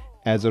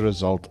as a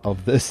result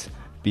of this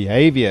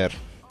behavior.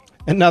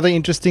 Another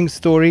interesting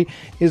story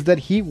is that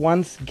he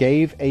once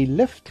gave a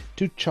lift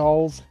to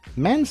Charles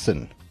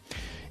Manson.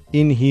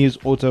 In his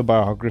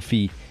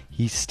autobiography,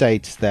 he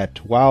states that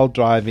while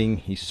driving,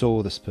 he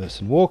saw this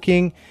person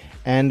walking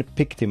and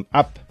picked him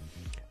up.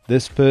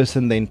 This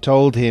person then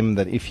told him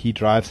that if he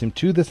drives him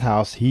to this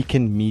house, he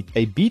can meet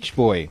a beach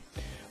boy,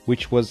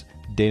 which was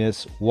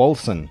Dennis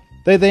Wilson.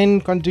 They then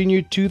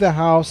continued to the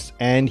house,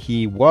 and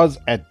he was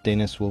at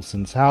Dennis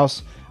Wilson's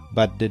house,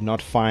 but did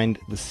not find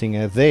the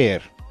singer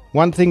there.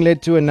 One thing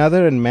led to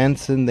another, and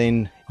Manson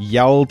then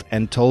yelled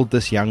and told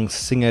this young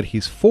singer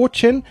his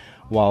fortune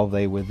while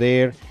they were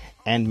there,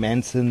 and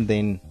Manson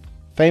then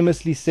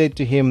famously said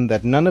to him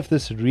that none of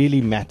this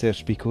really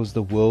matters because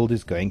the world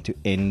is going to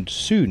end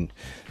soon.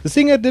 The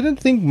singer didn't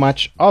think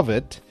much of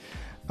it.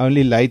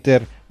 Only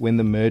later, when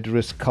the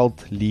murderous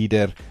cult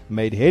leader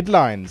made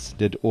headlines,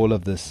 did all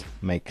of this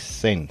make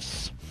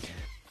sense.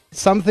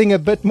 Something a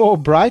bit more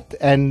bright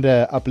and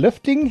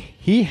uplifting,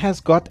 he has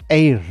got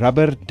a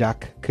rubber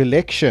duck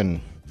collection.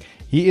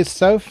 He is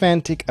so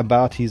frantic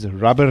about his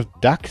rubber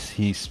ducks,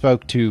 he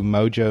spoke to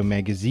Mojo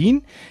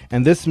magazine,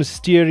 and this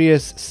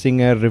mysterious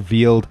singer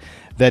revealed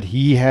that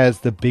he has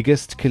the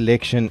biggest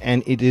collection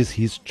and it is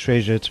his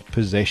treasured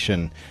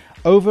possession.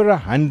 Over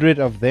 100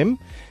 of them,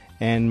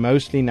 and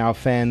mostly now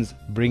fans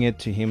bring it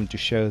to him to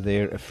show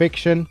their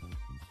affection.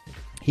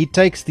 He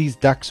takes these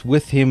ducks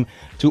with him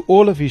to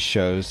all of his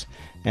shows,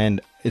 and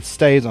it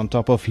stays on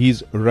top of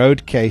his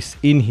road case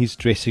in his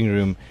dressing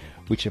room,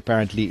 which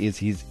apparently is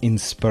his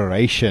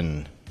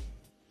inspiration.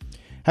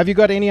 Have you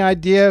got any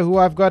idea who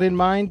I've got in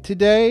mind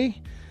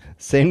today?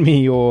 Send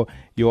me your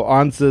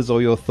answers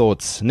or your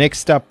thoughts.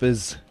 Next up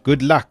is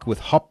Good Luck with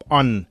Hop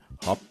On,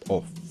 Hop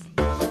Off.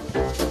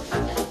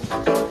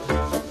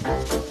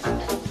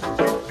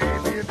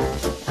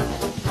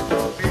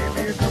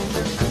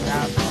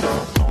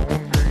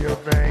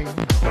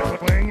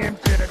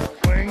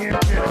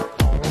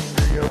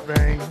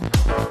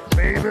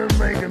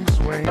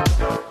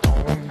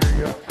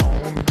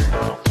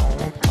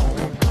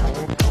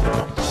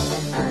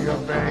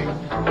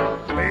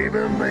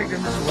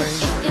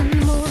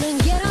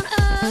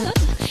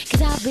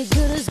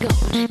 Good as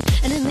gold,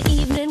 and in the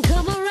evening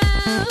come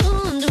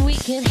around and we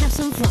can have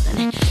some fun.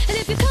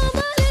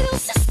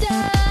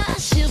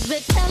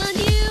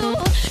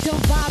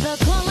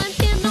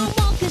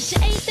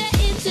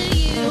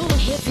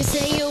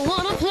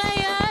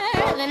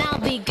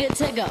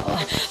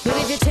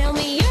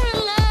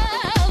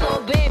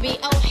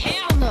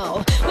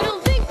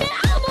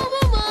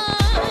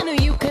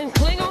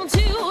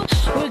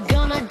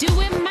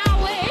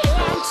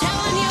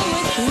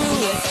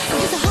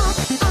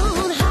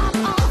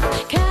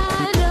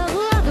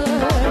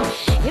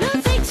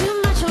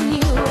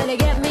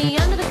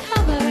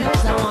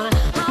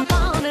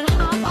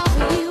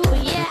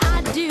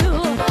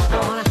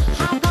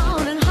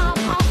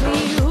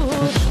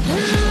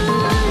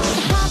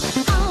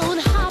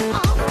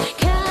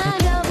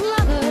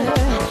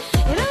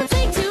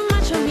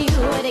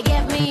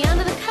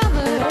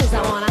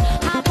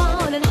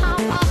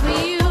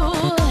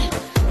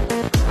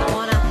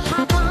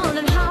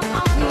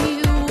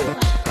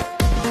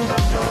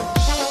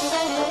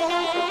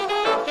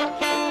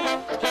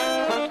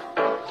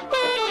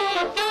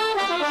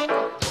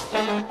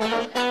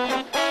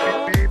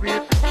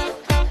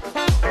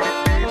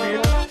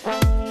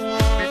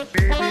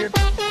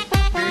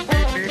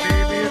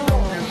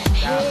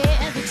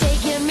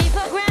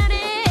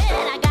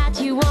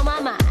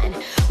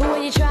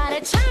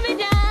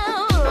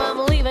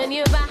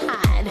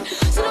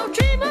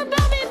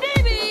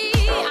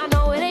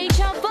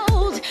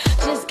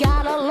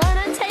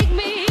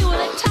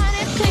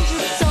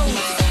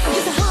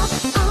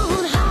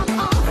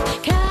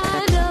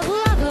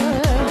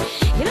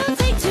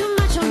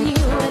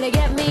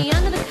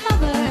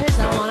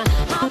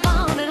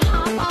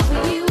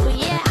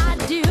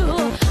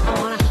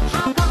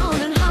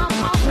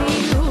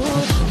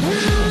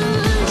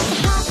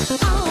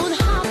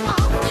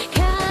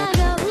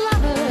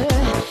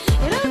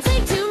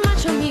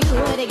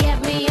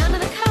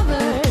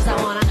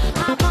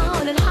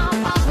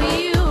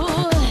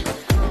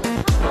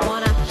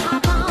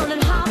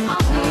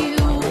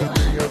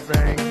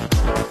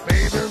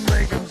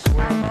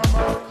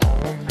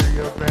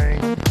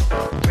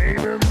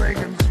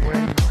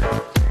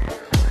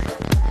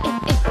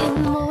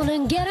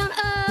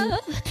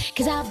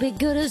 be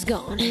good as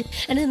gone.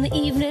 And in the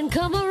evening,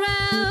 come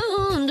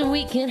around and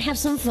we can have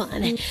some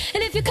fun. And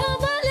if you call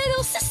my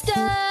little sister,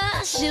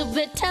 she'll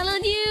be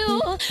telling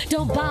you,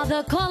 don't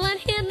bother calling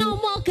here no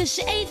more, cause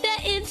she ain't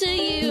that into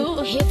you.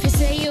 If you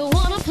say you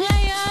wanna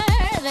play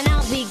her, then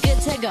I'll be good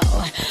to go.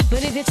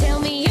 But if you tell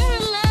me you're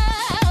in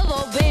love,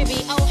 oh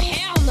baby, oh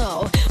hell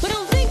no. But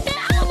don't think that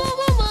I'm a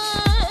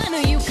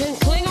woman you can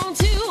cling on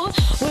to.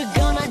 We're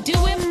gonna do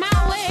it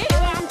my way,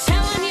 I'm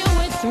telling you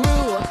we're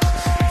through.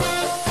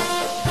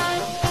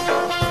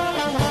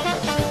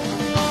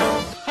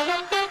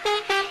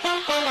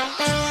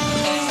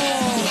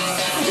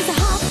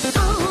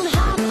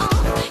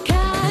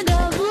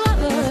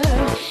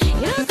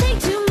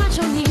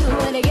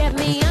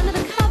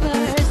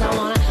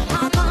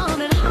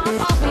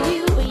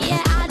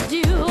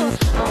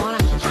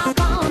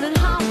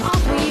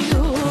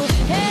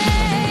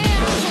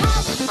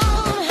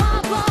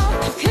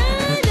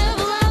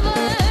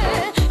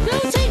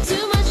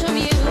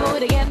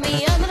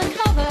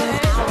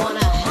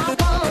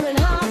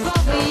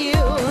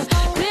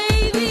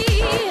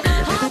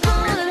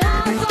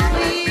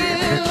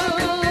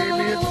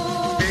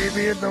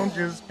 Don't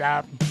just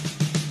stop.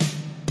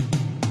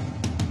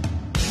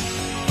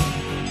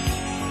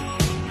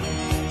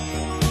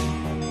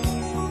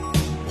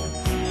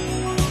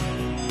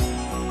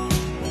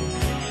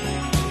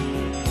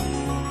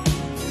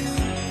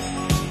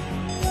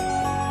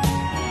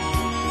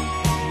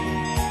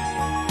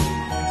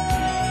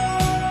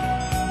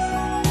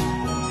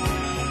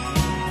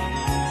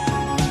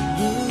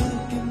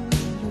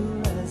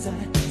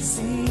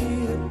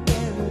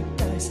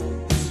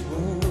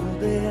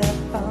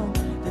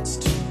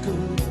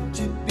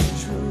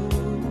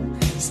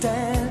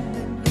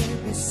 Standing here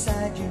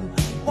beside you,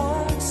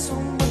 want so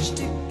much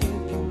to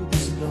give you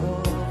this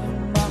love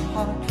in my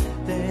heart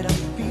that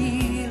I'm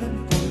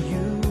feeling for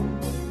you.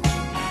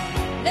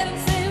 Let them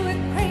say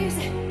we're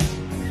crazy,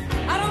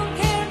 I don't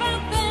care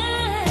about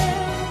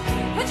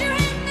that. Put your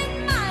hand in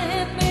my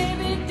hand,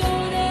 baby,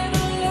 don't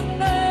ever look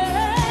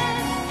back.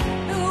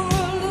 The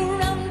world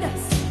around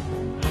us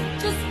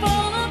just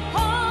fall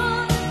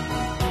apart.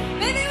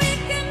 Maybe we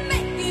can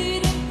make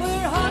it if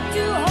we're heart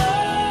to heart.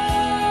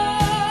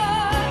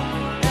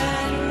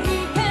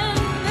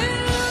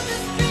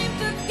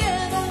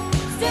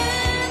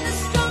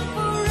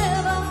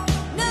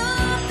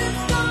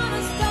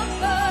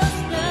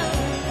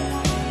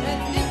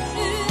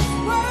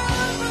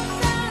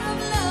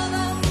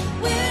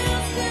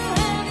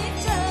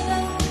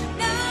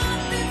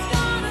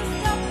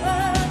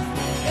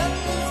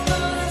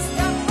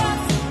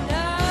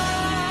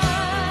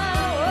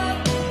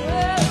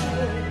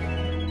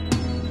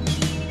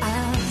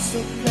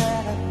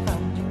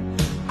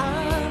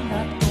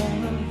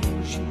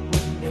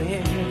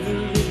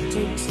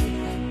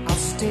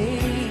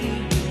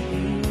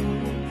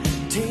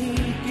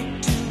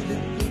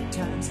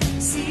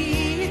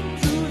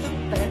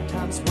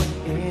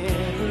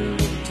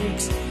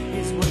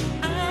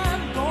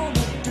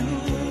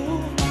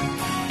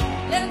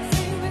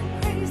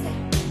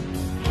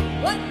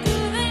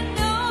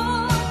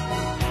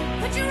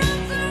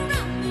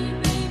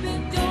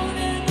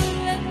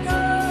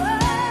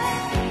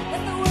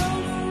 Let the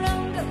world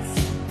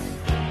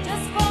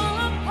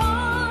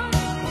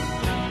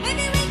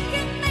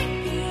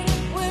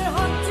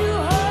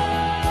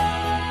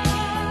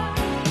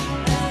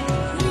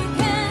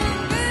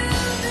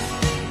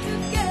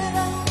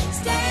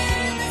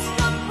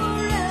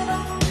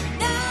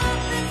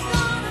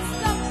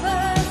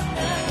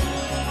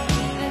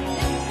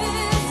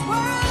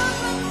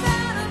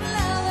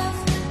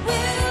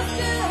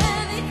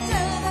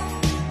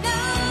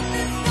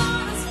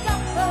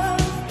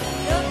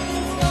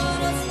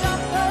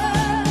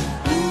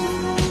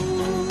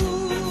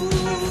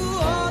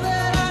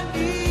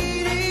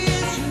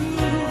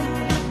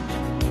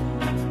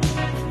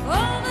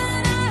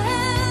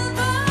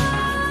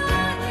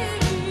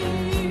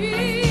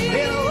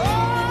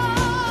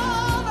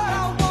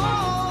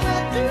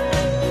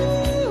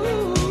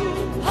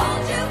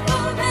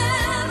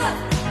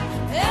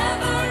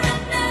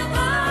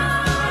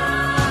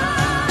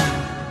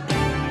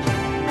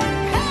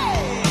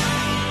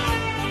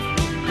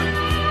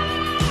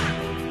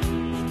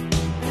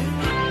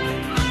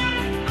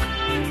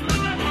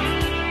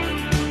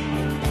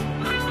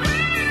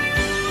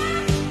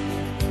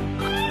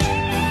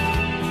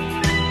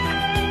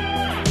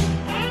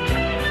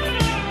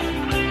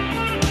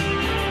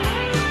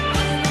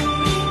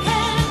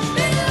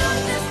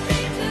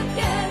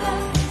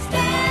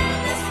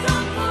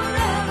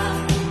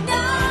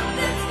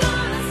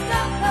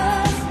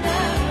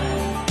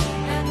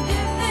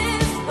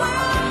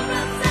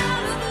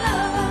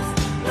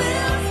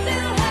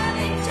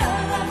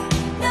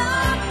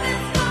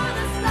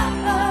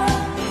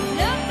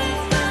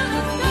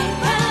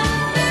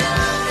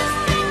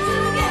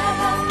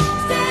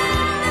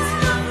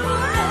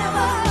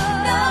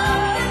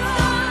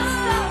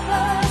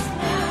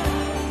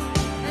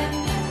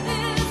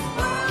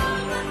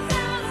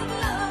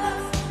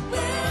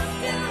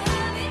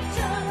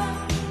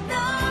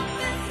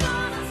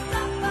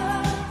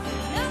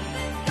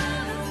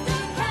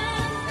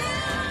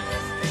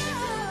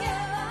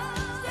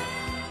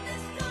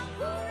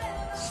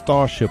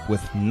Starship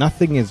with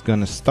Nothing Is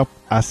Gonna Stop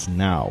Us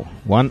Now,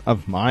 one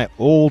of my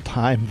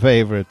all-time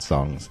favorite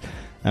songs.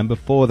 And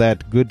before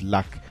that, Good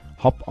Luck,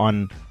 Hop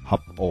On,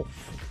 Hop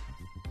Off.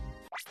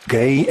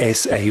 Gay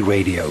SA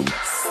Radio.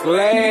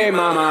 Slay,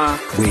 mama.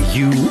 Where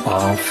you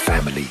are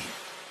family.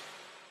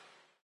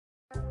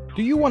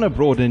 Do you want to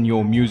broaden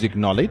your music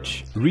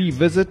knowledge,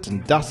 revisit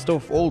and dust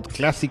off old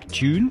classic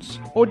tunes,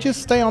 or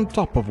just stay on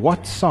top of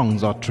what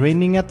songs are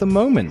trending at the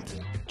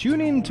moment?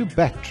 Tune in to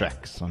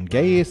Backtracks on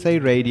Gay SA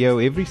Radio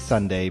every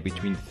Sunday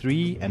between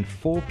 3 and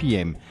 4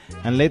 p.m.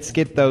 and let's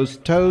get those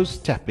toes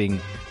tapping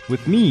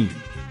with me,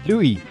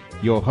 Louis,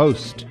 your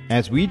host,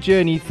 as we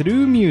journey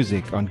through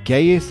music on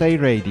Gay SA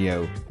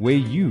Radio, where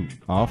you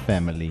are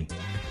family.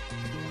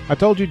 I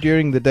told you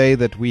during the day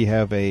that we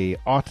have a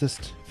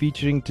artist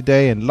featuring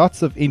today and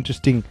lots of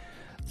interesting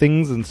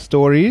things and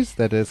stories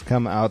that has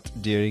come out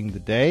during the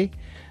day.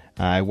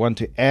 I want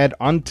to add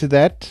on to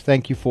that.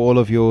 Thank you for all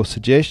of your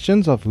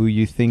suggestions of who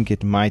you think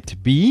it might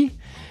be.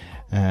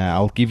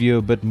 I'll give you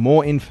a bit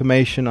more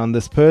information on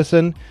this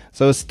person.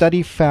 So a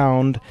study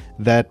found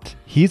that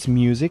his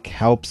music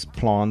helps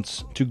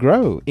plants to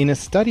grow. In a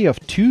study of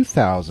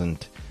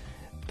 2000,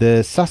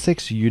 the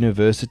Sussex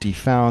University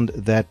found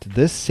that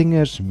this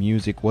singer's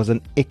music was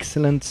an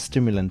excellent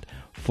stimulant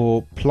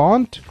for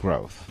plant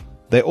growth.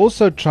 They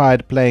also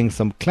tried playing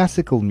some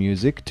classical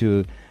music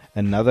to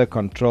another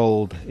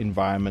controlled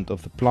environment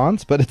of the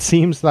plants, but it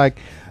seems like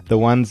the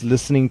ones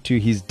listening to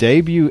his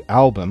debut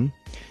album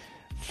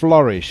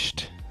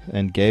flourished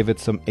and gave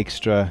it some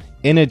extra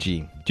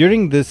energy.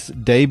 During this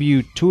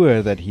debut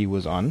tour that he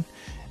was on,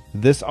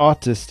 this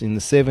artist in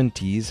the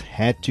 70s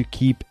had to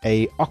keep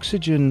a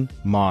oxygen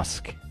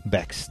mask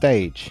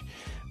backstage.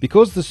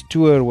 Because this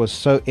tour was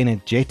so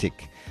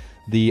energetic,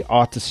 the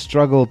artist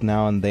struggled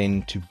now and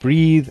then to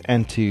breathe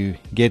and to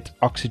get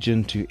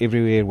oxygen to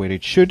everywhere where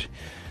it should.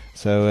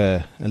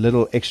 So a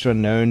little extra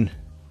known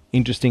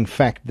interesting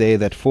fact there,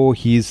 that for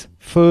his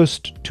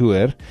first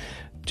tour,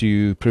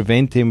 to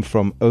prevent him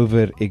from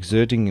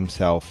overexerting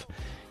himself,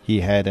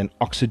 he had an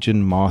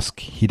oxygen mask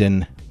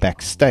hidden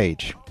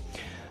backstage.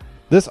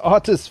 This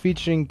artist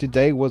featuring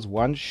today was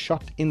once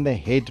shot in the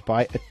head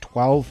by a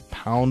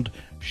 12-pound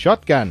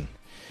shotgun.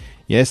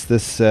 Yes,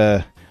 this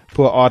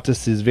poor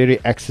artist is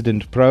very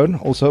accident prone,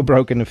 also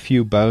broken a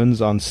few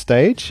bones on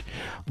stage.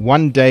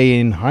 One day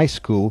in high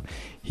school,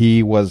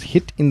 he was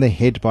hit in the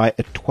head by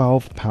a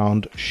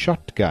 12-pound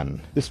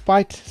shotgun.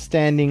 Despite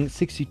standing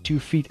 62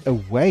 feet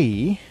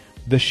away,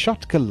 the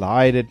shot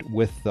collided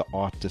with the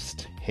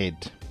artist's head.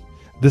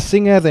 The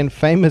singer then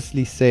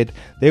famously said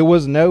there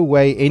was no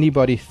way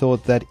anybody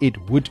thought that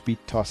it would be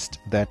tossed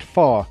that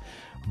far,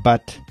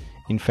 but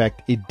in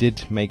fact it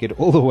did make it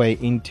all the way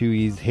into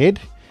his head.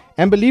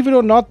 And believe it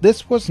or not,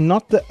 this was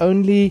not the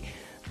only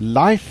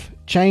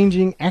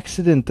life-changing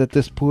accident that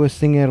this poor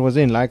singer was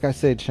in. Like I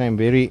said, Shane,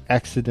 very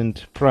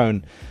accident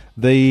prone.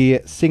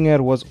 The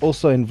singer was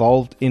also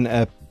involved in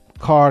a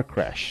car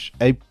crash,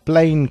 a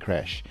plane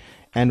crash,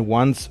 and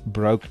once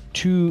broke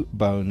 2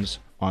 bones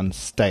on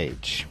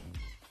stage.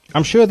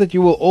 I'm sure that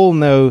you will all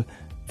know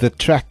the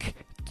track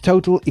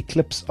Total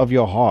Eclipse of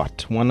Your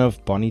Heart, one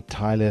of Bonnie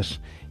Tyler's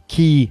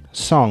key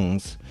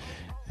songs.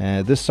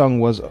 This song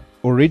was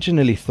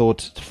originally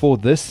thought for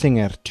this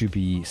singer to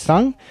be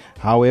sung.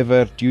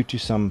 However, due to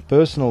some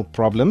personal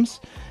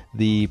problems,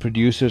 the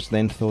producers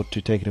then thought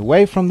to take it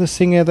away from the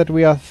singer that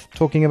we are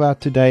talking about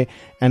today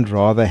and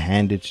rather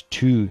hand it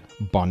to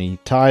Bonnie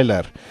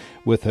Tyler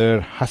with her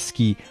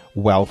husky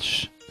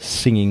Welsh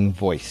singing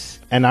voice.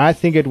 And I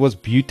think it was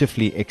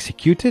beautifully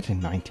executed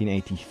in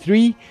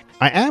 1983.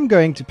 I am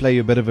going to play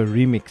you a bit of a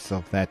remix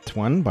of that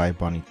one by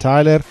Bonnie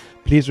Tyler.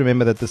 Please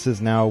remember that this is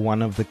now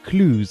one of the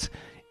clues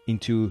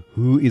into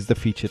who is the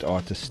featured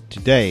artist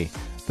today.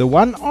 The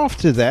one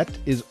after that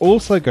is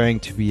also going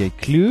to be a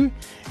clue,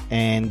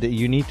 and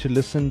you need to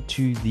listen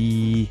to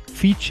the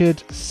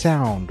featured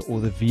sound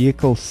or the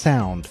vehicle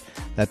sound.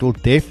 That will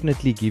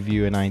definitely give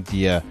you an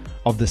idea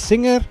of the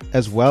singer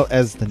as well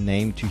as the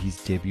name to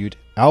his debut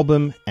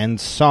album and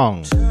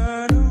song.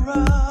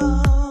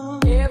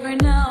 Every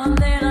now and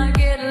then I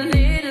get a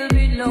little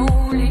bit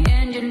lonely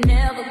and you're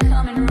never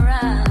coming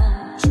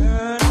around.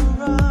 Turn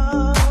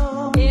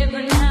around.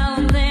 Every now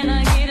and then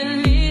I get a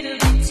little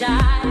bit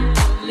tired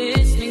of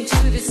listening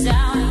to the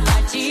sound of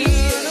my tears.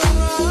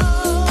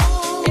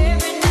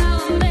 Every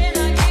now and then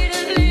I get a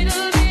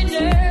little bit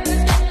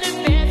nervous at the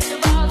best of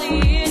all the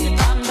years that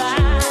gone by.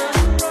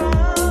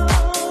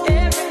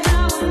 Every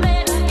now and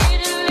then I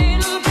get a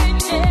little bit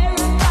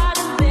terrified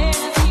and then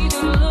I see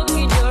the look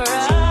in your eyes.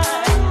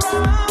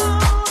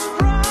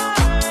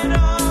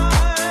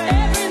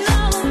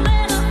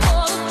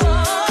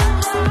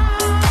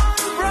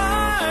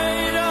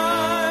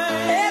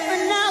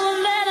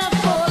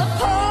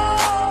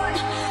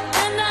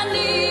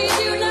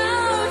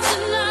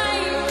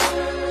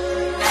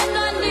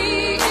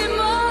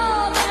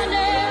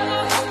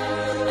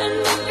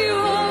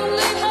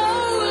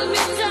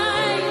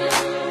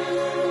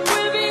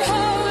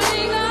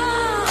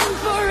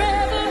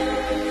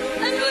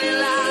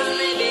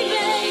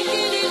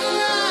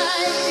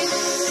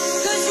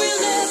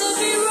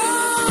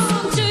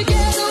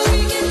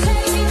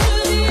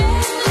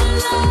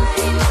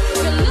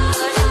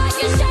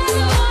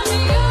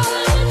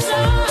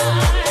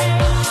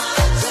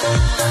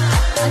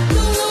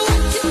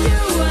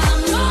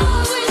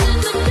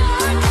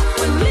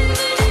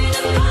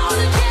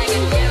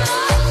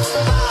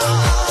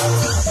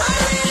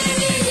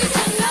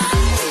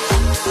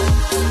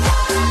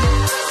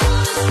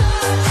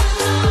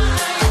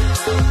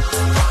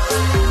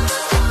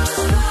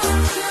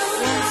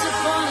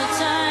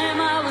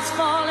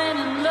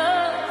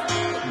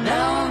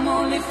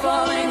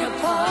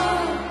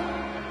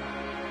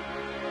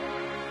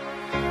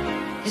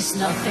 There's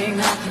nothing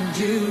I can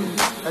do,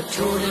 a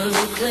total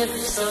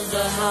eclipse of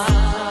the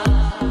heart.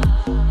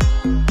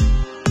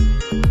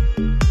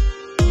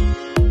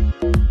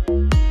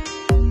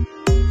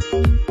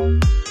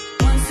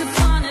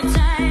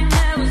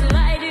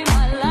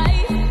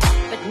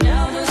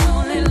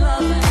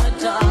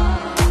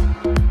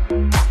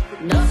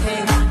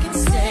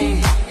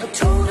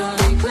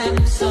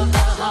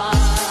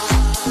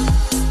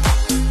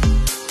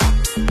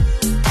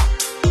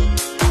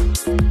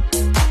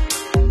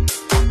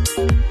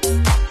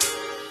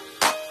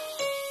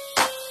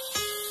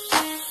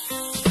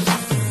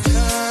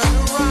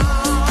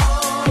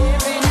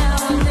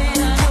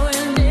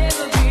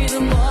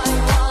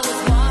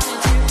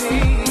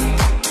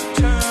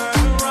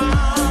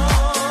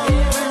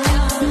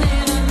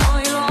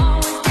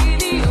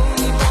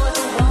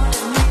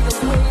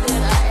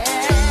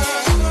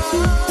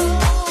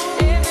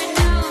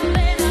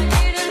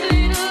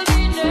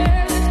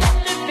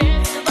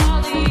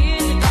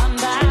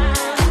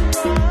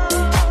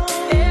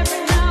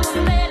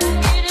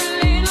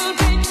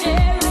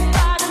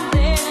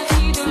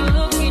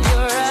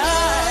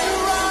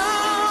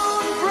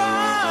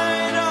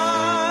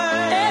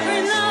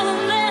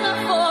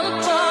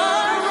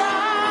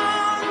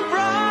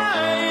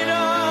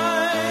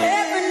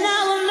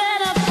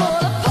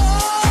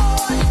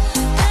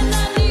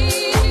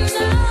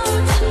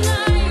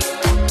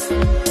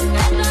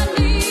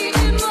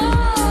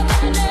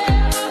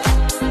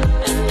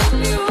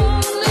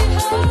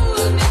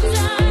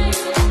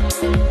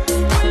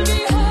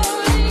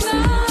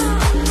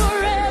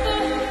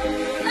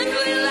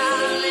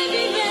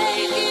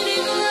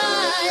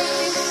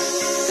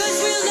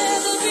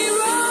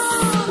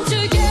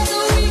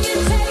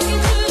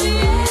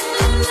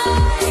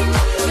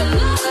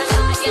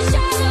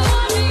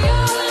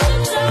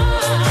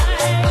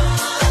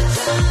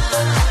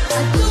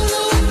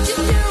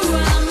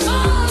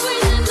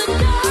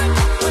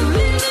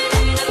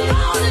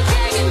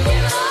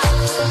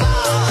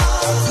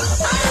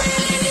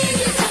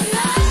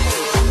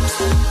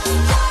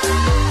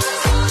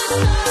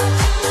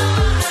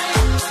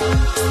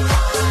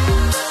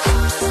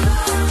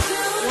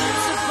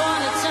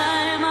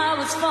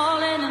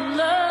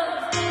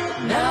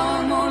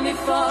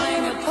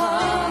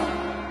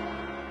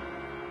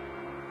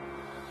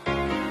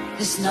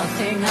 There's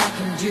nothing I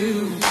can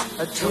do,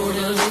 a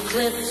total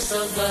eclipse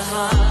of the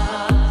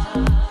heart.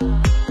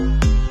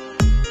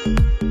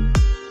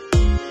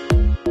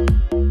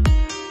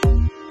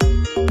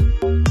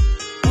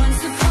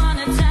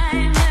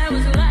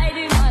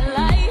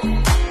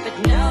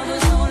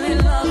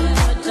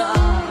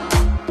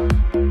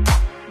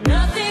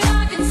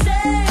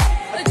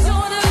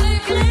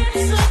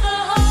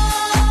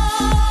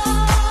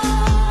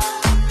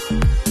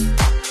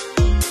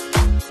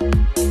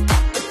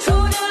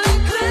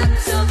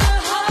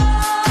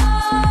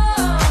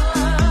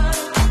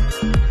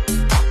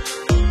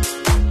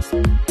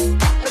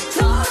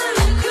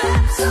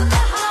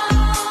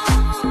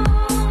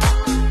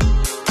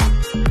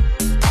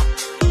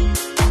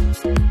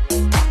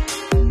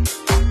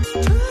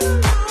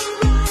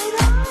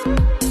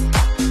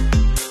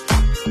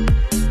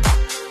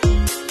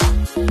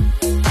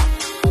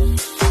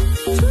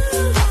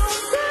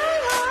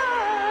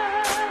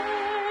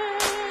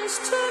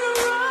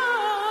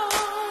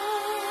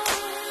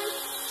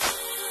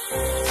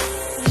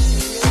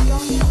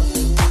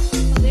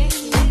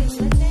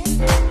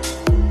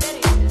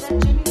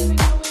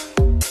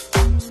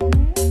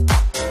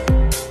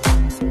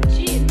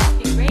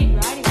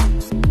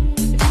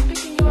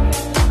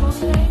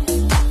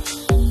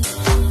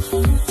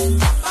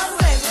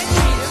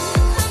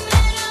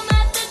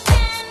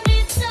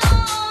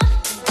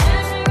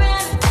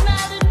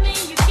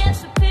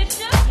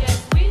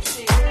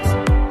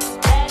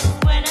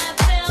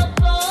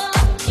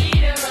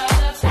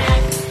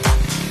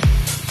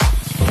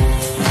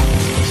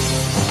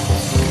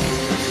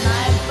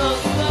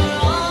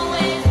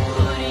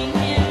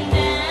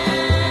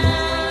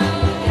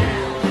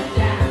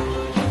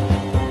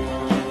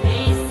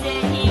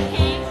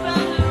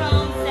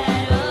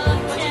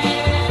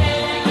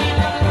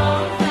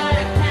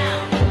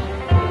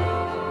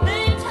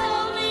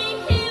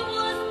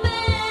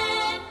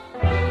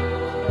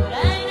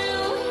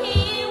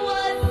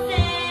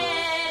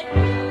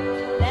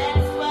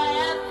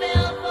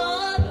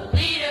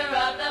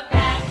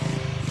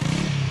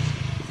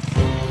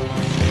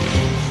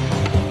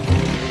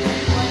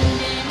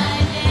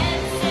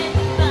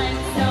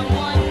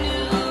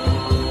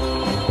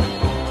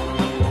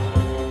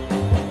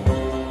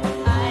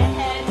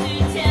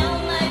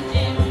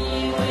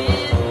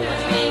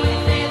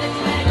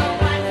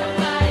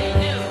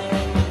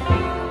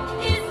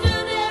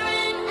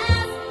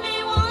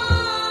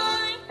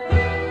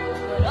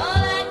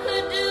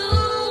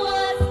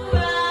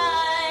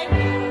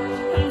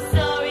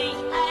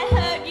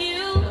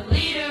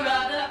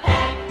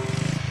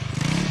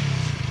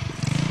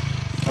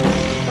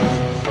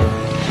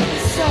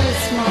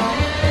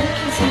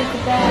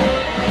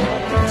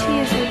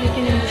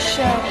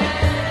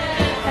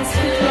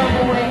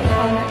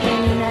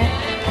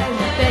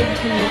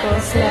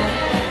 last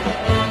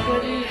night.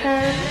 What he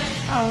heard,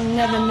 I'll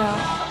never know.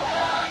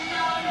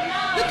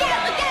 Look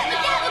out, look out,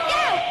 look out, look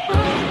out!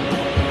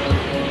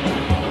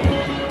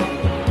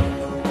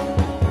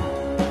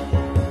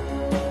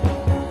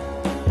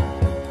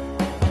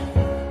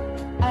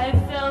 I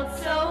felt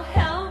so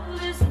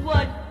helpless,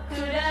 what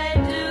could I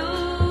do?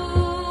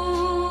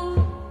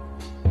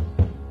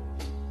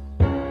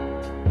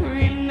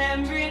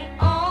 Remembering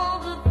all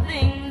the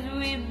things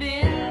we've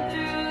been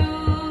through.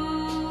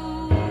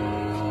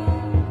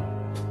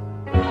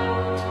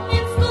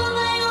 In school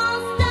they all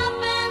stop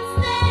and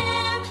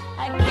stare.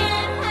 I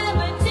can't have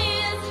her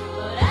tears,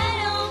 but I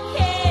don't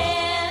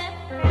care.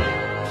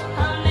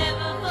 I'll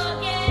never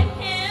forget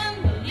him,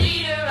 the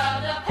leader of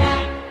the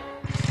pack.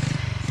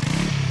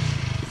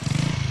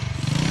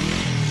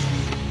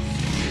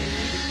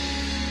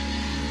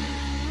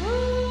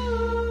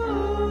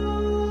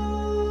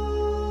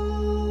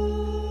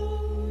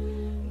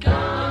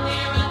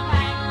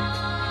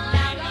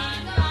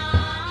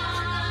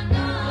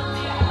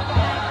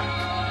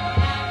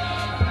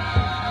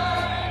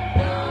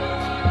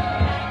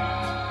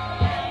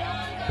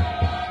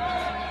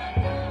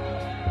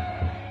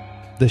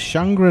 The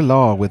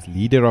Shangri-La with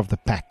Leader of the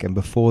Pack, and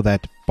before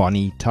that,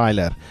 Bonnie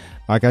Tyler.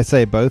 Like I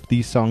say, both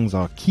these songs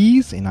are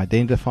keys in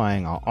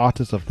identifying our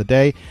artists of the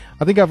day.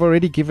 I think I've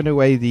already given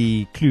away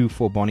the clue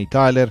for Bonnie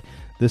Tyler.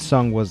 This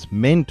song was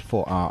meant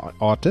for our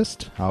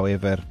artist.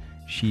 However,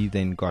 she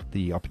then got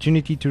the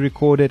opportunity to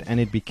record it, and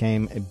it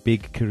became a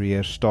big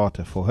career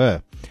starter for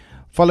her.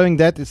 Following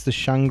that is the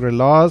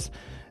Shangri-Las,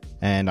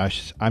 and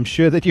I'm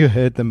sure that you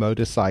heard the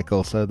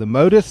motorcycle. So the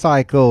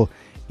motorcycle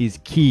is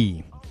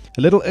key.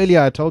 A little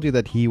earlier I told you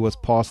that he was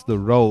past the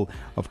role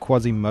of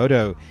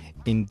Quasimodo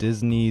in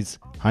Disney's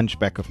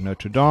Hunchback of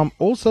Notre Dame.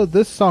 Also,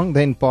 this song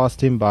then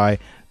passed him by,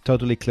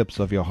 Total Eclipse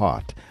of Your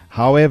Heart.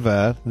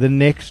 However, the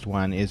next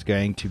one is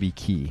going to be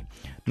key.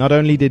 Not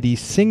only did he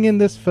sing in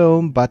this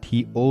film, but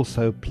he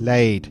also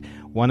played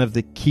one of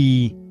the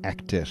key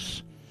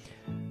actors.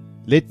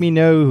 Let me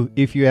know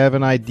if you have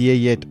an idea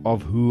yet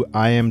of who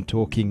I am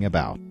talking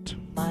about.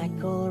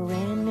 Michael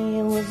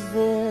Rennie was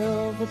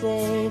ill the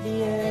day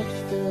the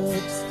earth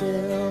stood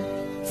still,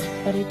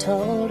 but he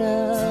told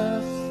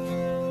us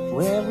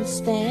where we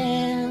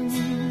stand.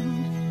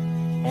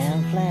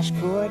 And Flash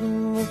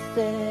Gordon was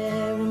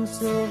there in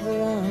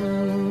silver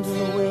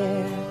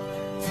underwear.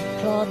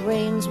 Claude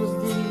Rains was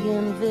the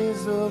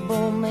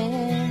invisible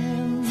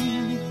man.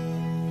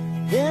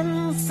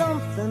 Then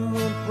something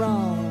went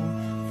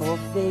wrong for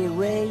Fay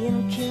Ray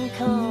and King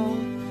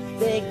Kong.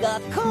 They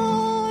got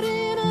caught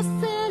in a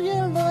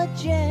cellular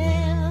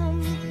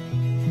jam.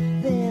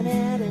 Then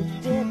at a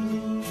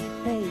deadly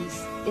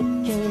pace,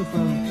 it came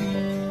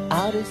from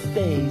outer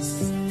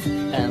space.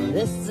 And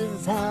this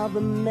is how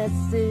the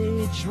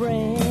message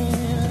ran.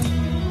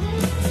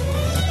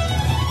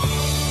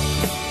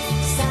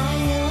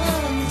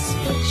 Science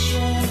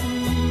fiction,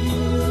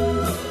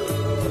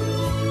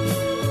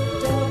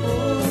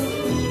 double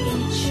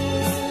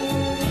feature.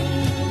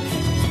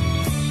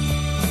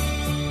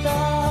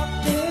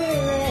 Dr.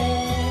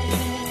 X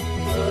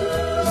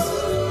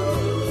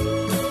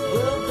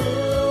will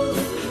build a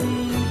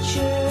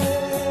creature.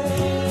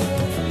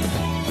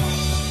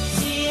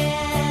 See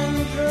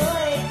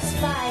androids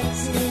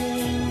fighting,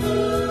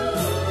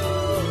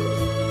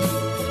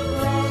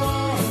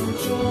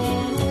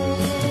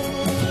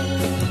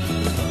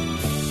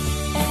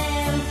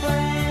 and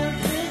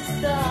Francis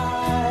starting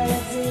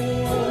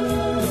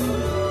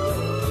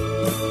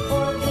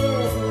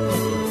Forbidden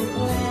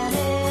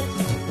Planet.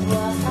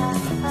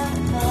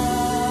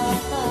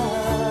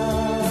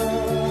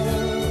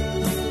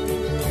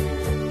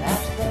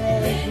 After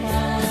late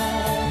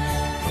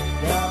night,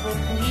 double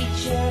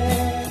feature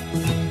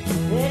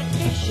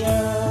picture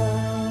show.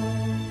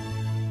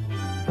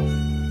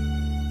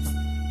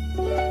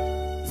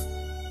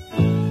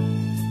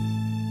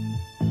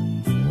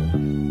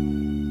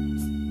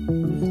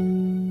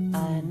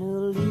 I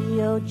knew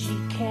Leo G.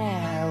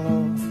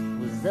 Carroll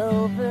was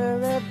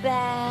over a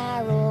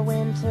barrel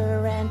when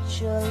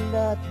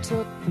Tarantula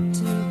took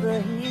to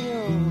the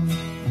hills.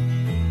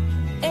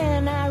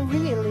 And I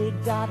really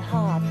got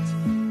hot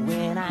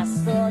when I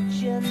saw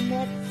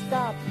Jeanette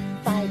stop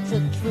fight a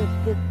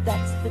trivet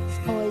that spits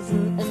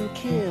poison and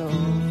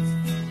kills.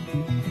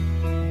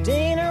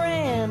 Dana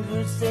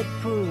Andrews said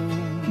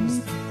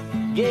Cruz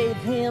gave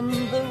him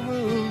the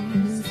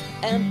ruse,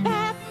 and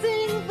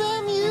passing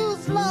them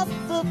used lots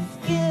of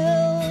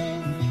skill.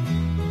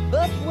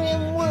 But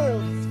when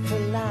worlds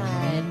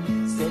collide,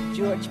 said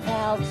George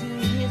Powell to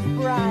his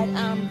bride,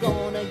 I'm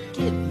gonna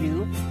give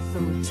you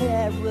some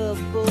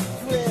terrible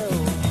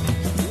thrill,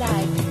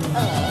 like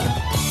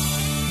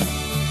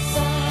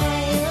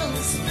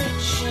science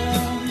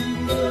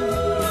fiction.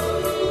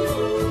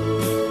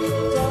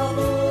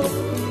 Double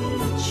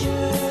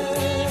feature.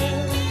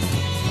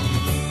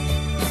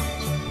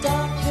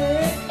 Dr.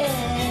 X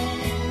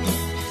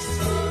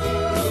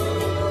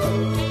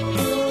will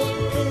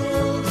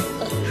build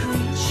a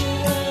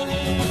creature.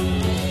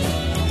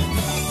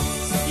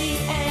 See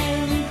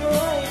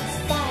androids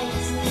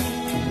fighting.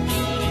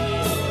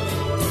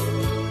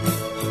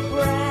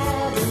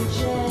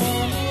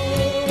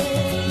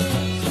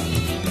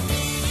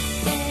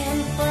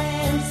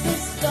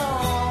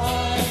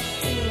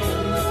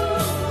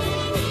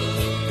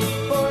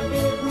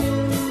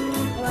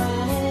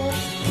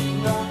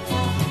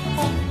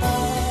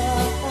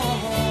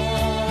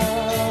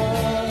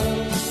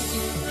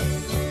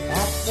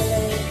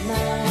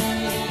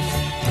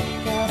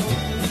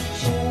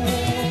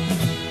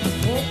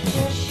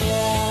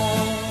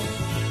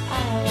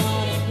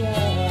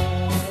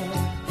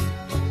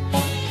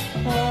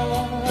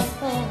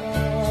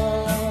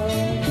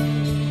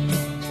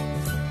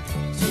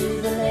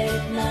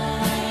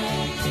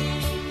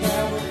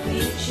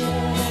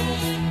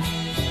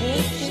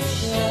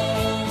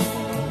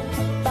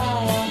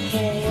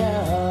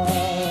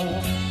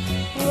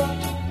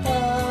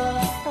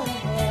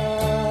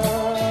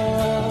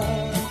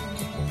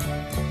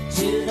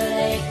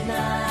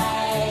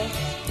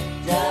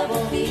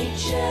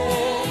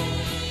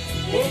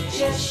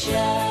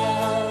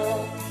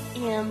 show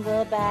in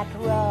the back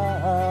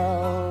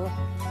row.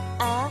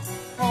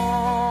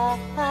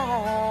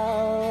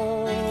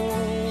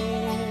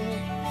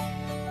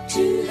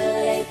 To the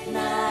late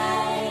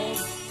night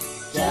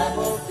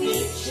double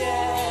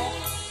feature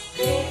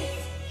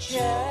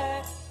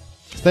picture.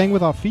 Staying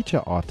with our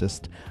feature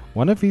artist,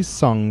 one of his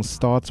songs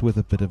starts with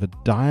a bit of a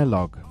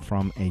dialogue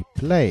from a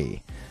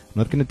play. I'm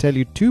not going to tell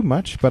you too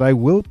much, but I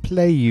will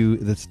play you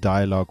this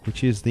dialogue,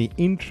 which is the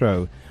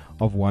intro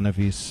of one of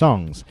his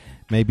songs.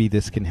 Maybe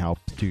this can help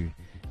to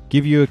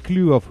give you a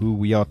clue of who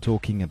we are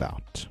talking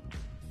about.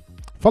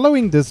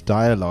 Following this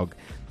dialogue,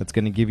 that's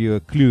going to give you a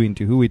clue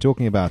into who we're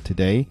talking about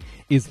today,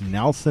 is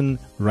Nelson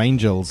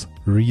Rangel's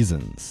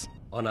Reasons.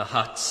 On a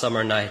hot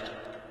summer night,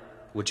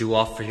 would you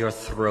offer your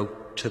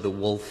throat to the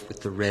wolf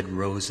with the red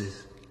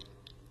roses?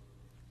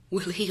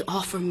 Will he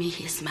offer me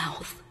his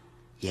mouth?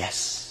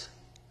 Yes.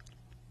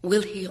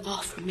 Will he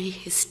offer me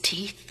his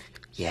teeth?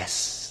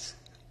 Yes.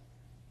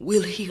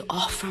 Will he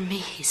offer me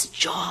his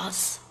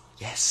jaws?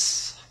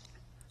 Yes.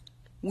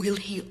 Will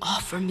he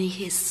offer me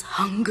his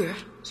hunger?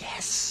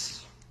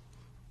 Yes.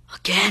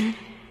 Again?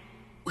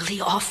 Will he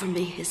offer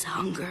me his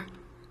hunger?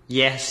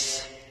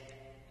 Yes.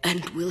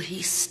 And will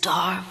he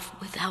starve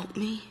without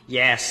me?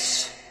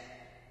 Yes.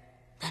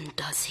 Then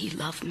does he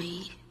love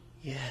me?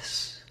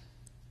 Yes.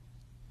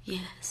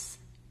 Yes.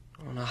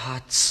 On a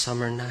hot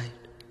summer night,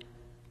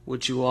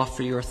 would you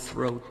offer your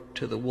throat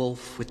to the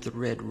wolf with the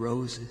red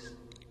roses?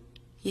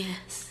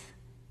 Yes.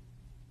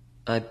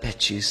 I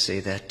bet you say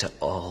that to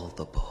all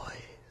the boys.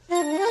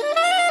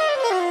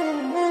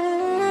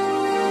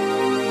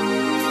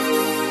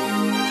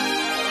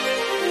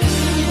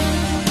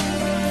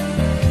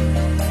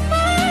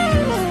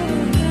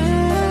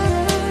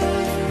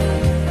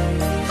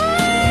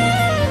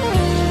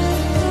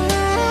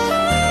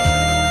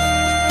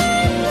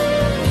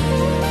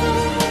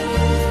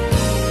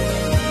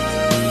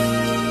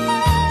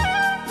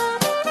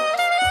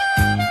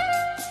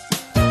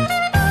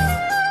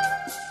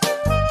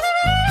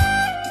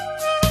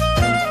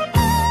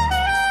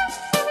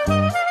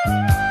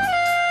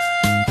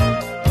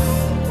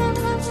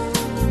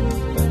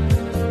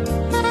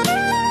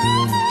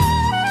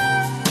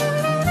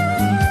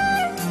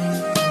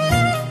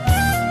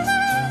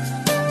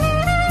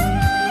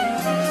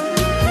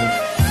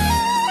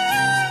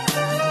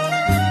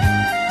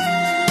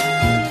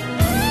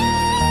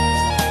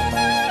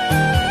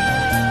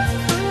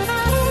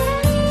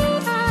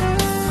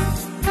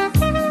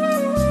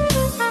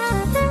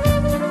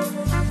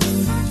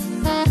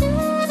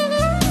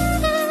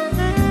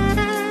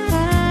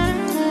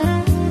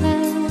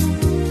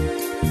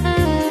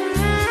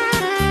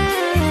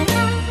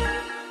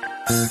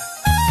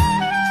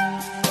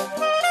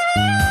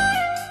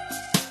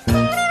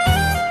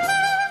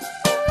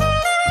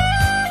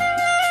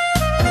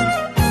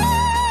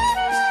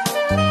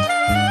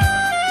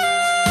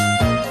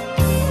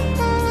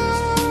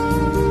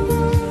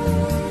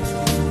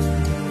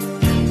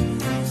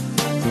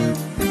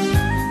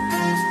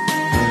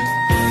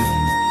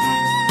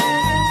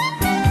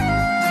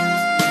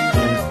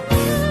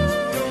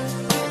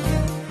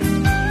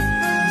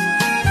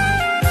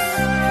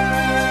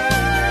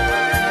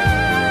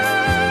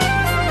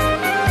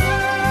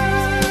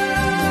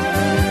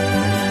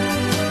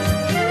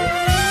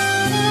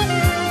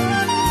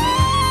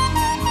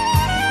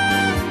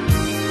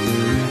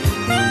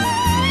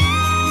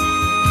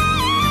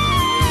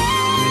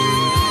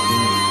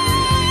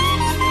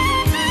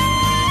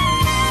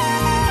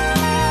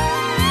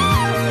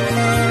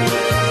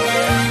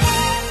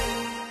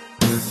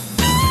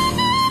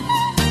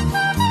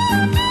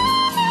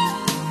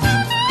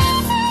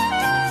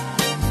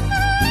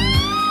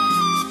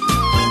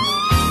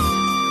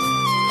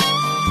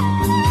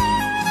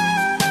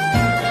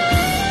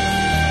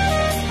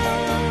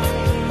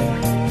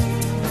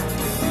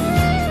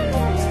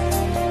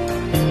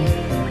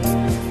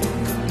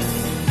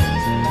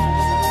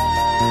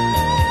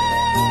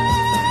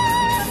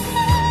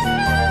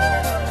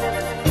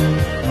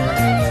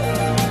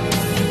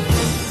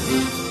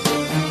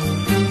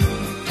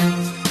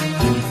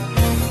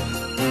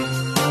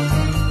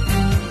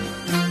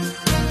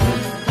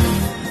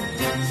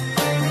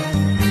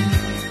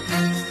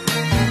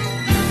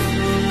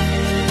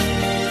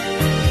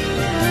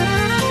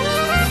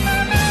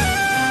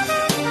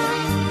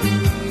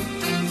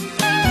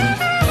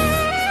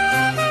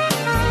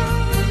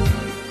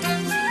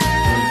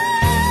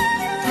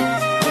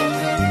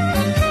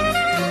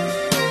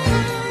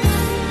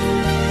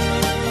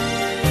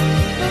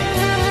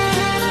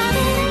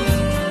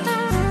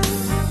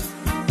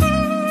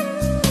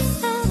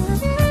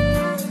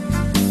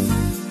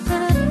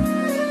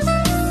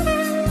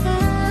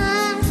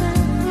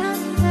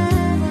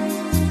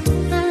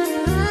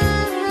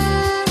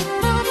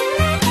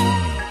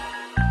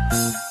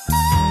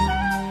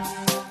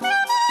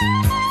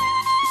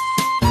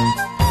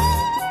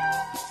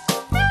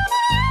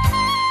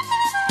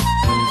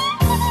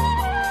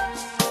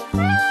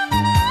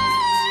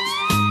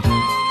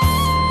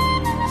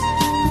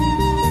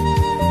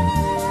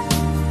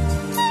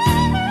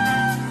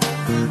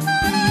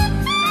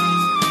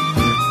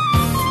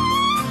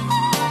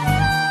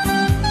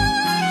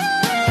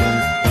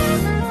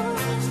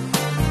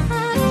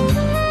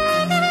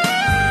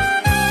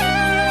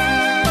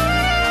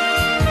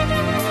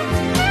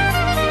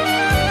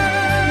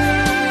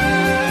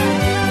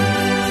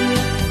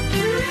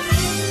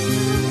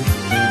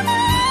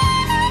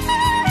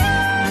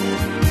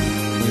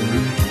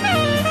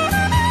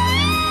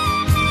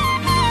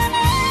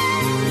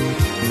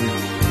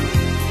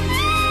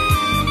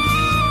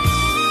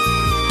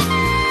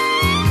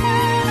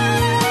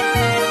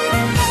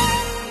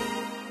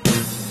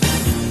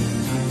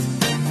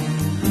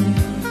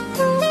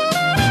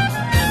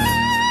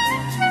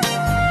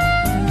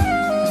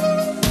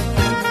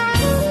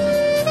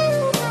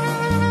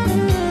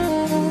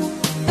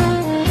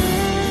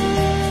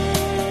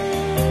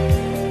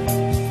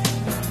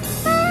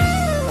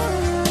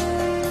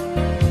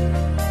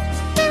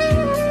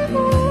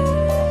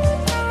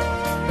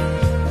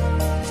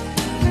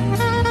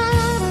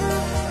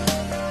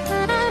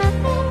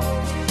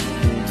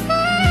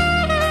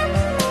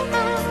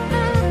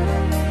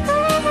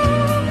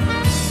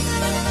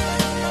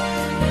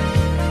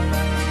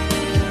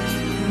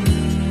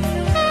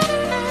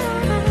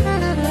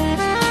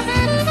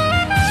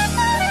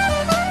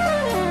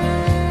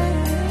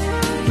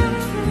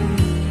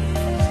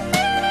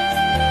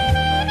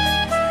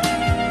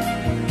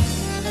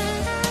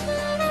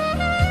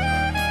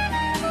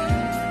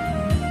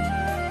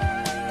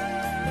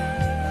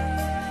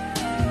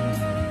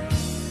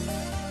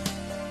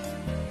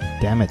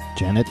 Damn it,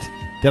 Janet.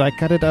 Did I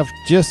cut it off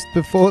just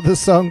before the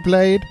song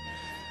played?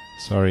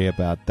 Sorry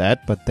about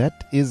that, but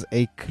that is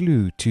a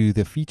clue to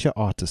the feature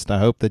artist. I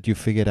hope that you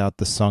figured out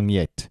the song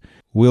yet.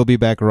 We'll be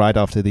back right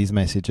after these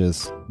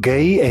messages.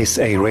 Gay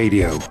SA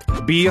Radio.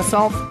 Be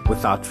yourself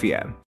without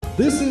fear.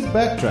 This is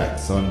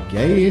Backtracks on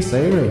Gay SA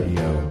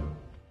Radio.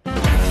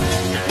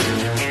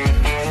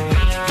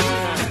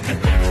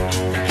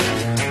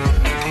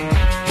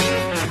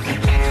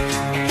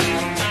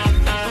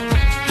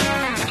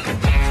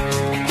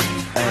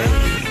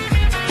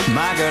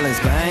 My girl is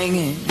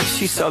banging,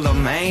 she's solo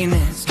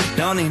maintenance.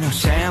 Don't need no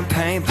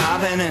champagne,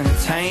 poppin'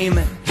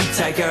 entertainment.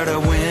 Take her to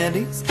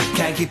Wendy's,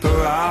 can't keep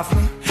her off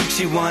me.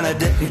 She wanna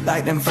dip me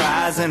like them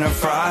fries in her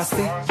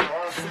Frosty.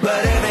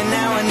 But every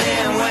now and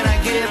then when I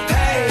get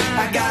paid,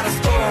 I gotta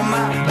spoil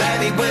my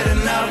baby with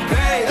an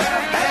upgrade.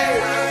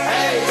 Hey,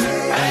 hey,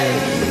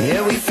 hey.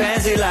 Yeah, we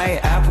fancy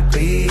like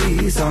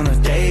Applebee's on a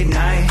date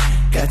night.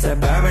 Got that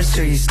Bourbon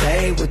Street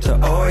steak with the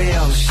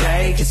Oreo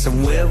shake and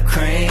some whipped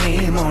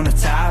cream on the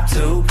top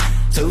two.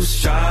 2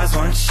 straws,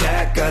 1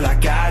 check, girl, I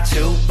got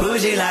you.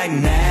 Bougie like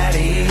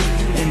Natty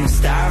in the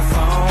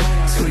styrofoam.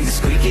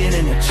 Squeaking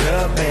in the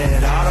truck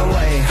bed all the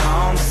way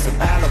home. Some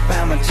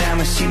Alabama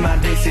jammer, she my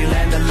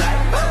Dixieland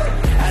delight.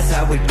 That's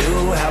how we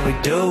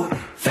do,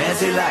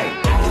 fancy like.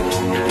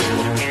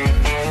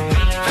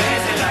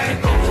 Fancy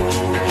like,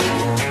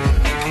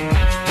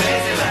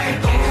 fancy like,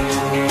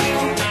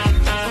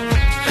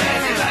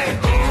 fancy like.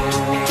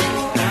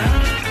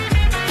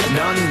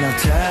 Don't need no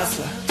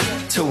Tesla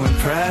to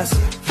impress her.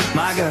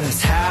 My girl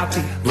is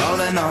happy,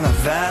 rolling on a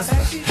Vespa.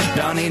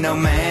 Don't need no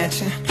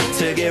mansion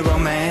to get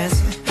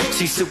romancing.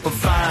 She's super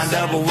fine,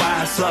 double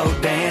wide, slow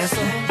dancing.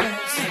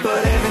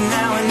 But every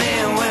now and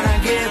then when I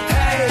get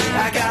paid,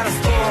 I gotta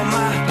spoil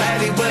my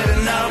baby with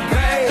an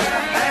upgrade.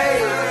 Hey,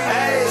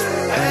 hey,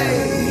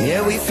 hey.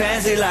 Yeah, we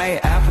fancy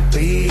like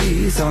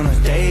Applebee's on a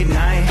date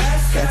night.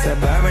 Got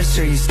that Bourbon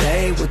Street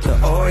steak with the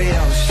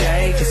Oreo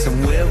shake and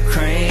some whipped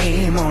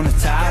cream on the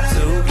top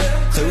two.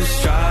 2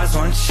 straws,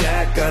 1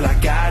 check, girl, I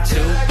got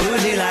you.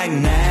 Bougie like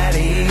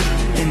Natty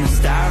in the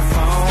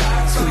styrofoam.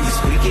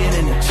 Squeaking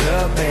in the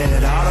truck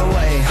bed all the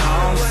way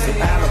home.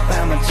 Some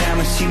Alabama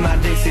jammer, she my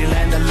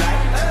Dixieland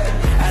delight.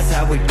 That's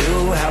how we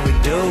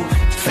do,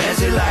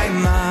 fancy like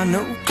my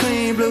new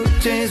clean blue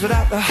jeans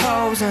without the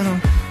holes in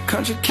them.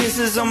 Country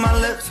kisses on my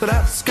lips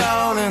without the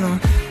skull in them.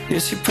 Yeah,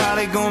 she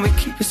probably gonna be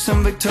keeping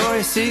some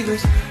Victoria's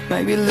Secrets.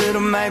 Maybe a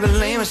little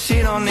Maybelline, but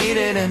she don't need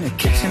it. In the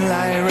kitchen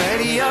light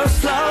radio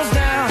slows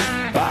down.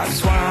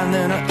 Box wine,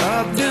 then her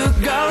updo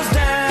goes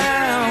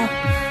down.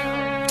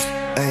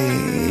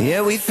 Hey,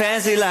 yeah, we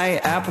fancy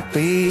like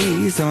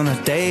Applebee's on a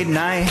date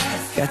night.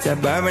 Got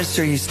that Bourbon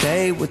Street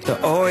steak with the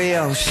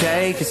Oreo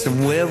shake and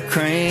some whipped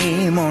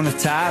cream on the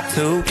top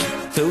two.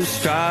 2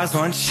 straws,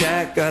 1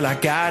 check, girl, I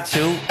got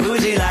you.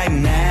 Bougie like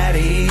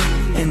Natty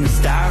in the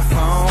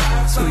styrofoam.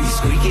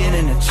 Squeaking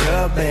in the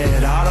truck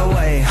bed all the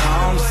way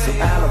home.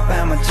 Some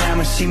Alabama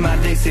jammer, she my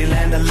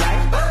Dixieland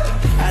delight.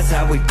 That's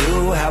how we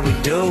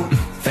do,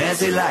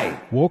 fancy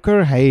like.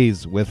 Walker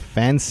Hayes with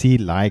Fancy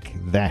Like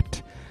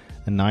That.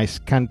 A nice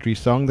country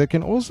song that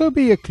can also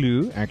be a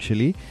clue,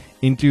 actually,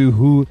 into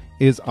who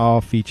is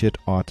our featured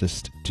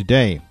artist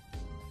today.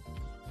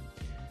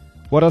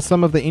 What are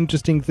some of the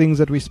interesting things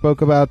that we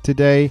spoke about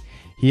today?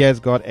 He has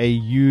got a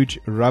huge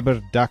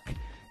rubber duck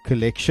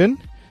collection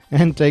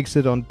and takes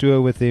it on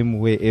tour with him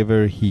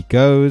wherever he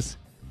goes.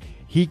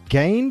 He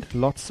gained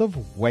lots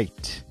of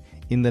weight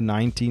in the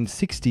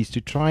 1960s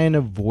to try and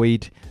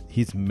avoid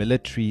his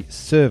military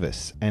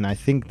service, and I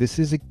think this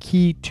is a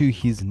key to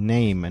his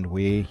name and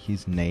where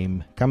his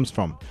name comes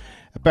from.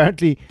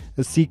 Apparently,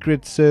 a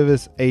Secret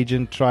Service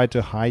agent tried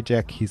to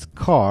hijack his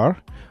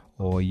car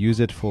or use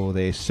it for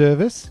their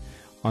service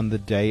on the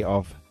day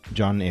of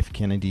John F.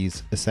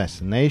 Kennedy's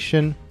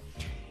assassination.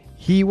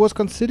 He was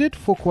considered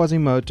for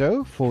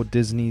Quasimodo for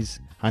Disney's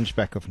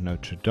Hunchback of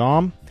Notre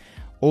Dame.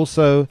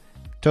 Also,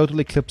 Total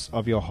Eclipse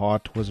of Your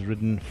Heart was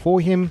written for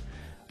him,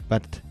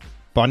 but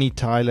Bonnie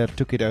Tyler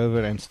took it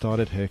over and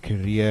started her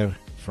career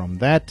from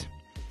that.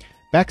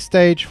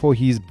 Backstage for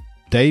his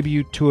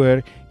debut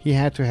tour, he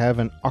had to have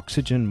an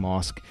oxygen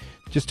mask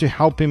just to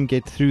help him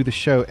get through the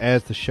show,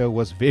 as the show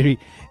was very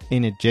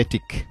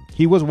energetic.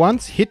 He was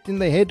once hit in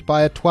the head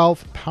by a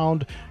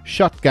 12-pound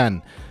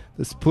shotgun.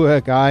 This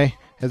poor guy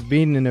has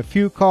been in a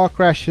few car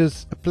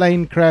crashes, a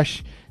plane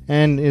crash,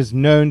 and is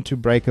known to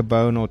break a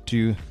bone or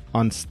two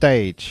on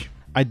stage.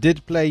 I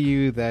did play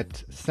you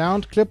that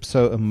sound clip,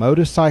 so a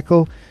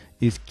motorcycle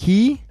is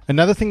key.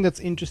 Another thing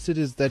that's interesting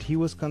is that he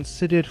was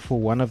considered for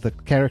one of the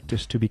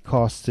characters to be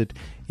casted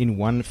in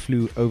One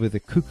Flew Over the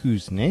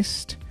Cuckoo's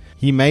Nest.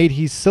 He made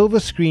his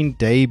silver screen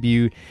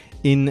debut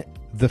in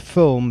the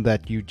film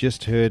that you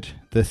just heard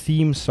the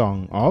theme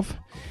song of,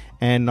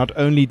 and not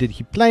only did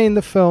he play in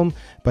the film,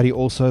 but he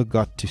also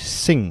got to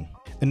sing.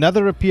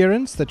 Another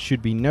appearance that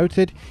should be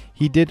noted,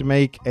 he did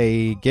make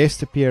a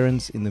guest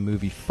appearance in the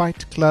movie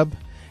Fight Club,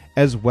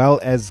 as well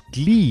as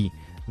Glee,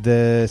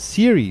 the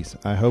series.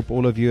 I hope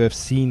all of you have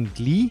seen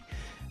Glee.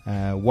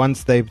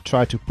 once they've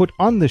tried to put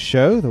on the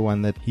show, the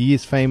one that he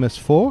is famous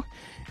for,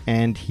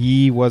 and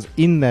he was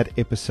in that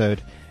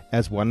episode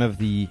as one of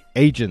the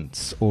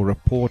agents or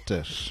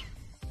reporters.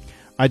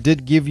 I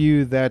did give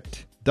you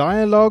that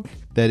dialogue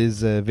that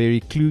is a very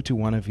clue to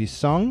one of his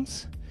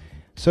songs.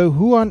 So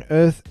who on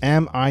earth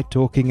am I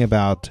talking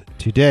about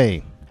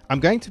today? I'm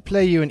going to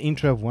play you an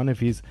intro of one of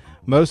his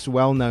most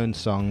well-known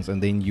songs,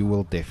 and then you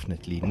will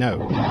definitely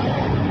know.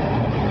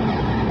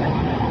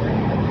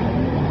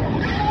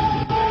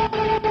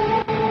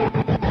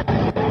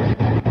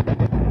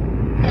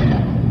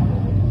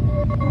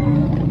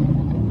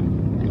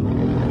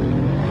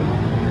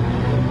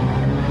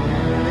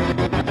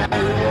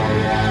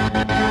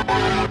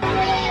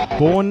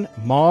 Born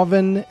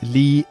Marvin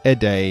Lee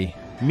Aday,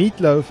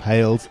 Meatloaf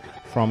hails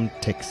from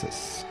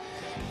Texas.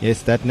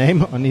 Yes, that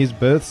name on his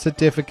birth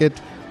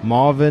certificate,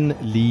 Marvin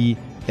Lee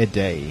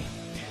Aday.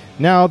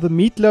 Now, the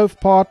Meatloaf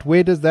part,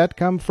 where does that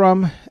come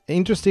from?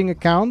 Interesting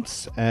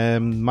accounts.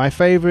 My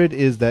favorite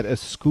is that a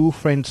school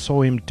friend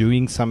saw him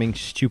doing something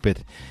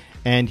stupid,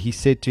 and he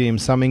said to him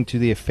something to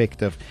the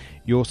effect of,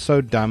 "You're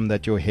so dumb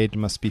that your head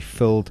must be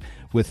filled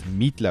with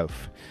meatloaf."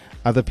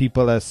 Other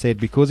people have said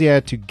because he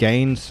had to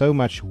gain so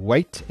much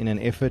weight in an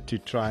effort to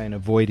try and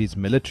avoid his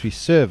military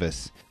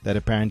service, that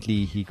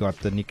apparently he got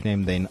the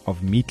nickname then of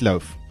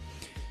Meatloaf.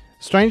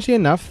 Strangely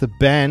enough, the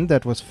band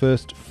that was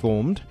first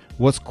formed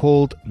was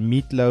called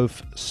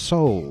Meatloaf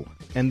Soul.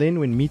 And then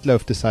when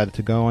Meatloaf decided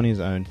to go on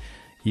his own,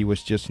 he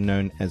was just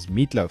known as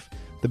Meatloaf.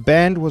 The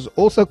band was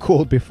also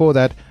called before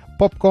that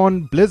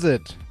Popcorn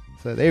Blizzard.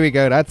 So there we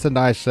go, that's a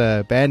nice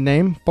band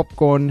name,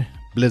 Popcorn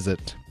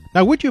Blizzard.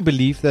 Now, would you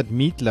believe that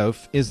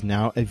Meatloaf is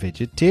now a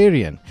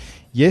vegetarian?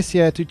 Yes, he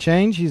had to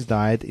change his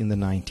diet in the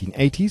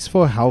 1980s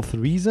for health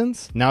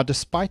reasons. Now,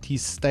 despite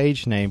his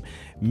stage name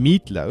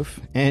Meatloaf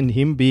and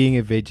him being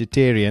a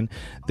vegetarian,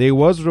 there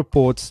was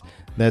reports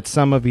that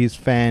some of his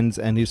fans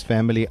and his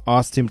family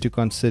asked him to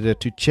consider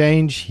to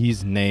change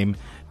his name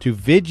to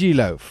Veggie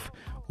Loaf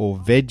or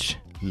Veg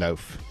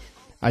Loaf.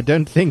 I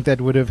don't think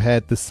that would have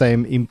had the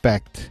same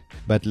impact,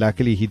 but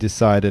luckily he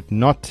decided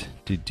not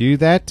to do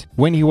that.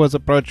 When he was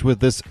approached with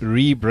this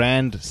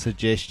rebrand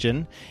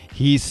suggestion,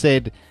 he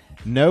said,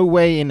 "No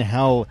way in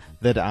hell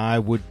that I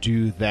would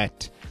do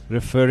that,"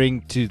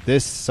 referring to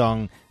this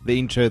song, the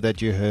intro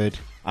that you heard.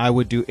 "I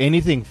would do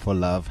anything for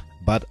love,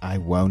 but I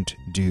won't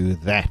do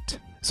that."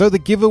 So the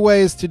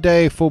giveaways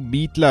today for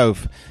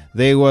Meatloaf,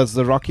 there was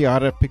the Rocky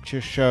Horror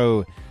Picture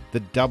Show,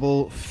 the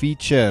double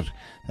feature.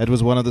 That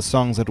was one of the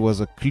songs that was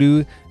a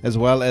clue, as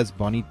well as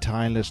Bonnie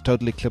Tyler's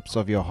Total Eclipse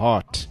of Your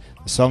Heart,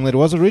 a song that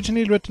was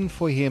originally written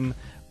for him,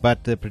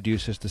 but the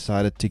producers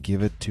decided to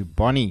give it to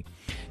Bonnie.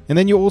 And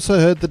then you also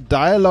heard the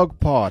dialogue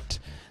part.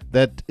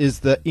 That is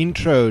the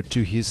intro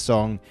to his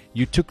song,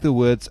 "You Took the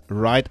Words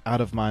Right Out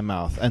of My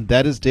Mouth." And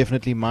that is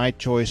definitely my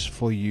choice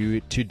for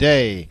you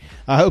today.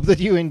 I hope that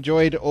you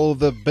enjoyed all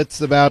the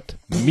bits about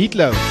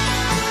Meatloaf.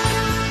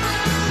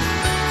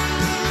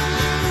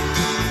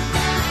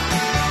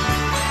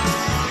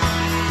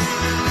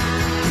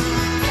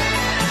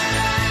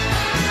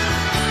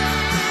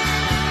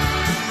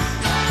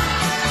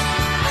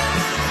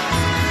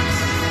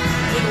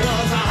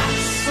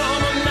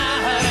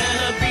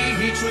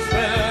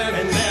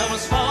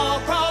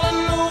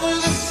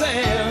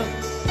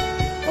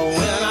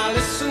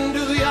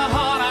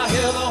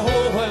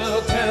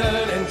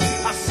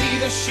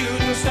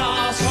 Shooting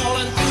stars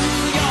falling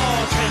through your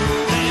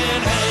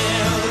trembling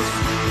hands.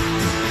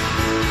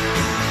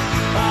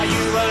 While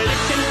you were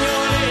licking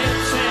your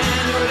lips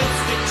and your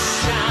lipstick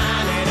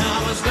shining, I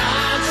was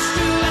blind just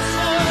to last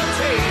for a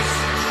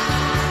taste.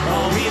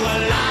 Oh, we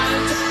were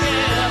lying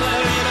together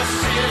in a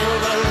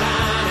silver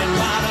lining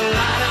by the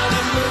light of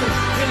the moon.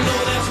 You know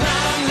there's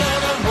not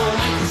another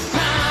moment,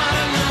 not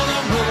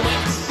another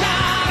moment,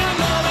 not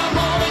another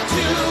moment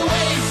to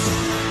waste.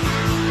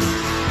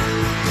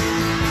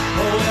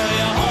 Oh, well,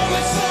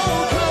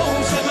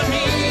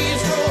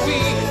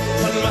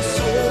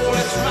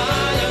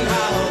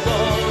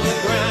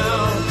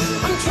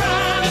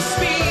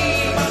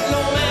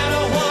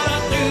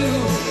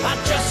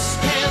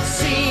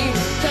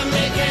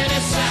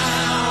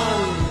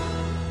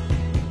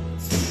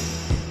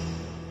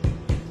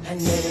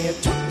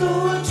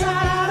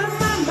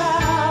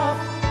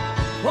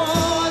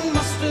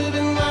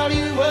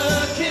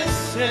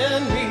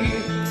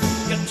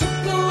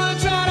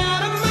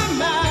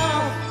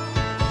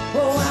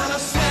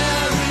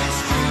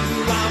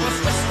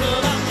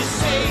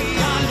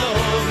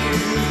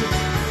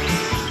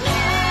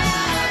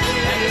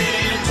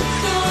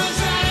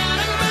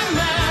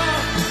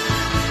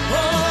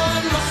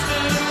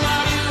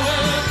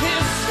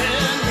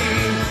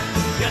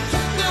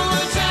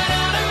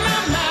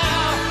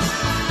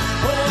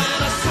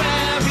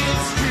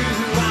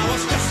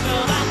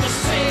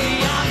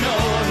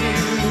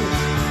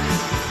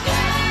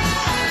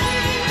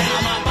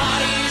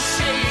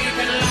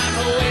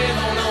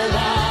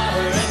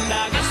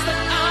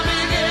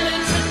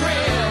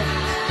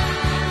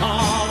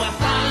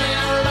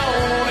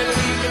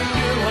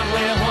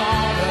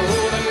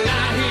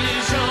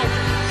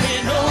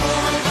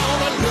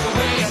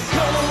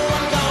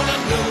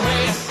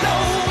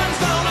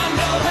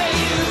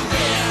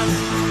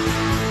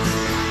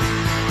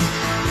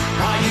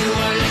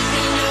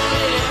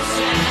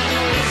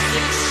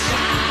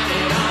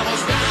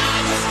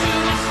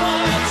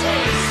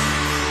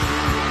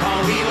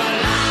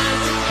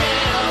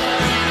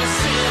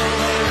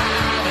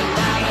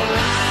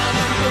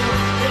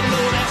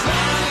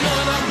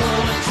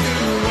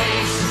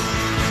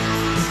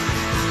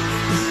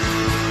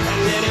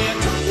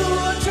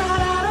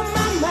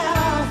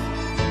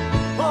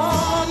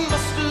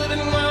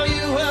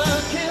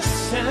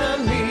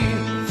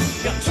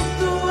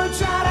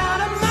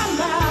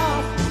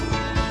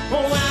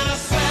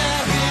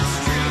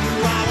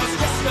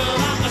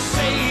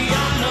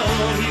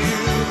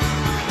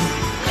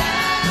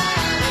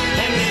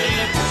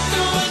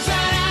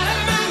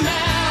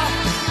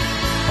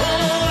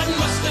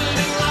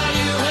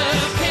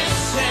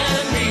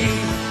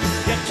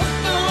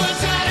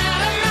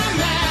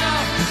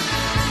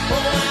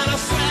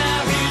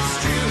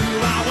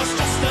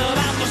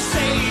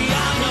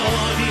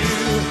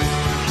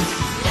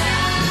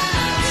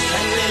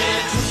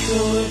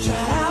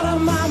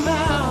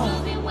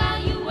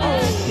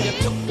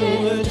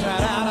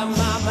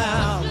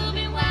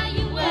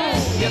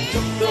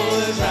 took the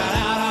words right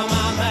out of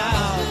my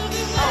mouth.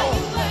 Oh,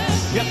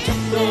 you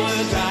took the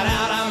words right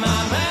out of my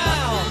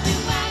mouth.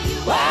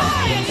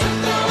 Oh, you took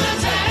the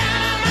words right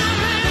out of my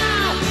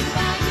mouth.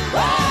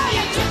 Oh,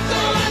 you took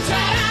the words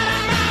right out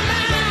of my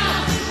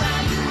mouth.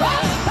 Oh,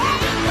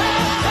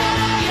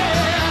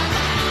 yeah.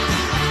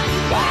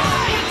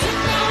 Oh, you took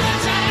the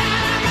words right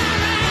out of my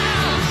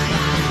mouth.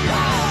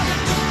 Oh, you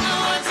took the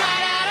words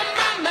right out of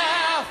my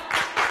mouth.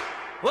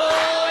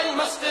 Oh, it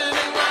must have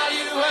been while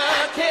you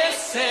were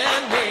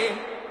kissing me.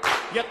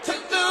 You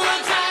took the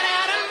words right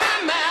out of my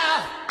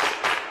mouth.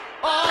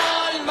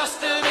 Oh, it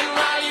must have been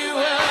while you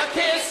were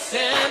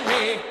kissing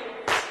me.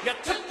 You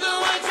took the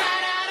words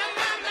right out of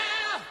my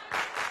mouth.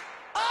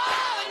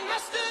 Oh, it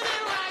must have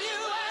been while you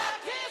were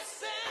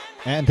kissing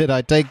me. And did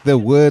I take the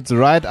words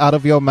right out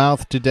of your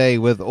mouth today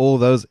with all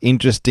those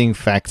interesting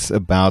facts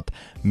about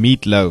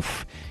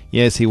Meatloaf?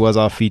 Yes, he was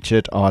our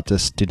featured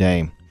artist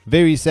today.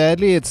 Very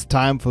sadly, it's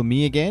time for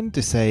me again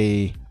to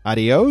say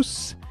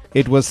adios.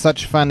 It was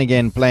such fun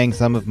again playing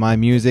some of my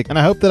music, and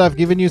I hope that I've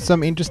given you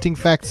some interesting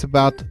facts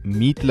about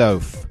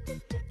Meatloaf.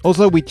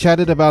 Also, we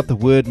chatted about the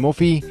word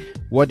Moffie.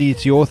 What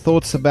is your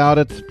thoughts about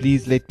it?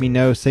 Please let me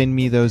know. Send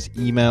me those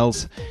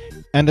emails.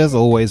 And as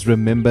always,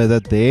 remember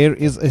that there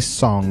is a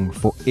song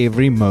for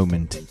every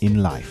moment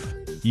in life.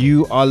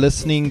 You are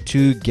listening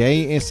to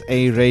Gay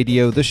SA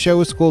Radio. The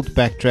show is called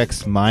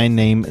Backtracks. My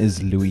name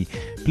is Louis.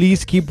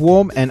 Please keep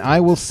warm, and I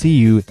will see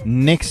you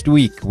next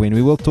week when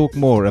we will talk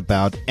more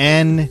about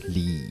Anne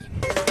Lee.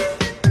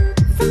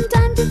 From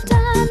time to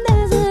time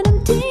there's an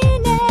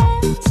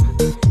emptiness,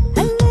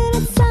 a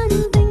little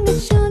something that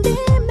surely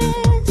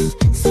miss.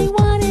 Say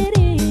what it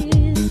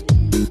is,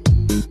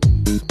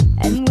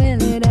 and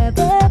will it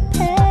ever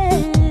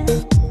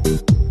pass?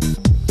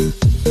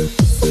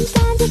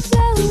 Sometimes it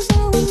flows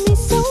over me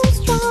so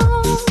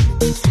strong.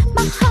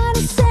 My heart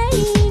is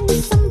saying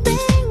there's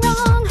something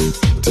wrong.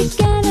 To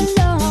get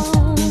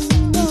along,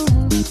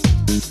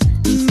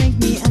 make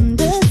me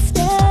understand.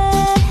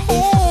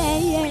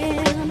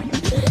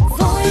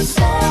 Voices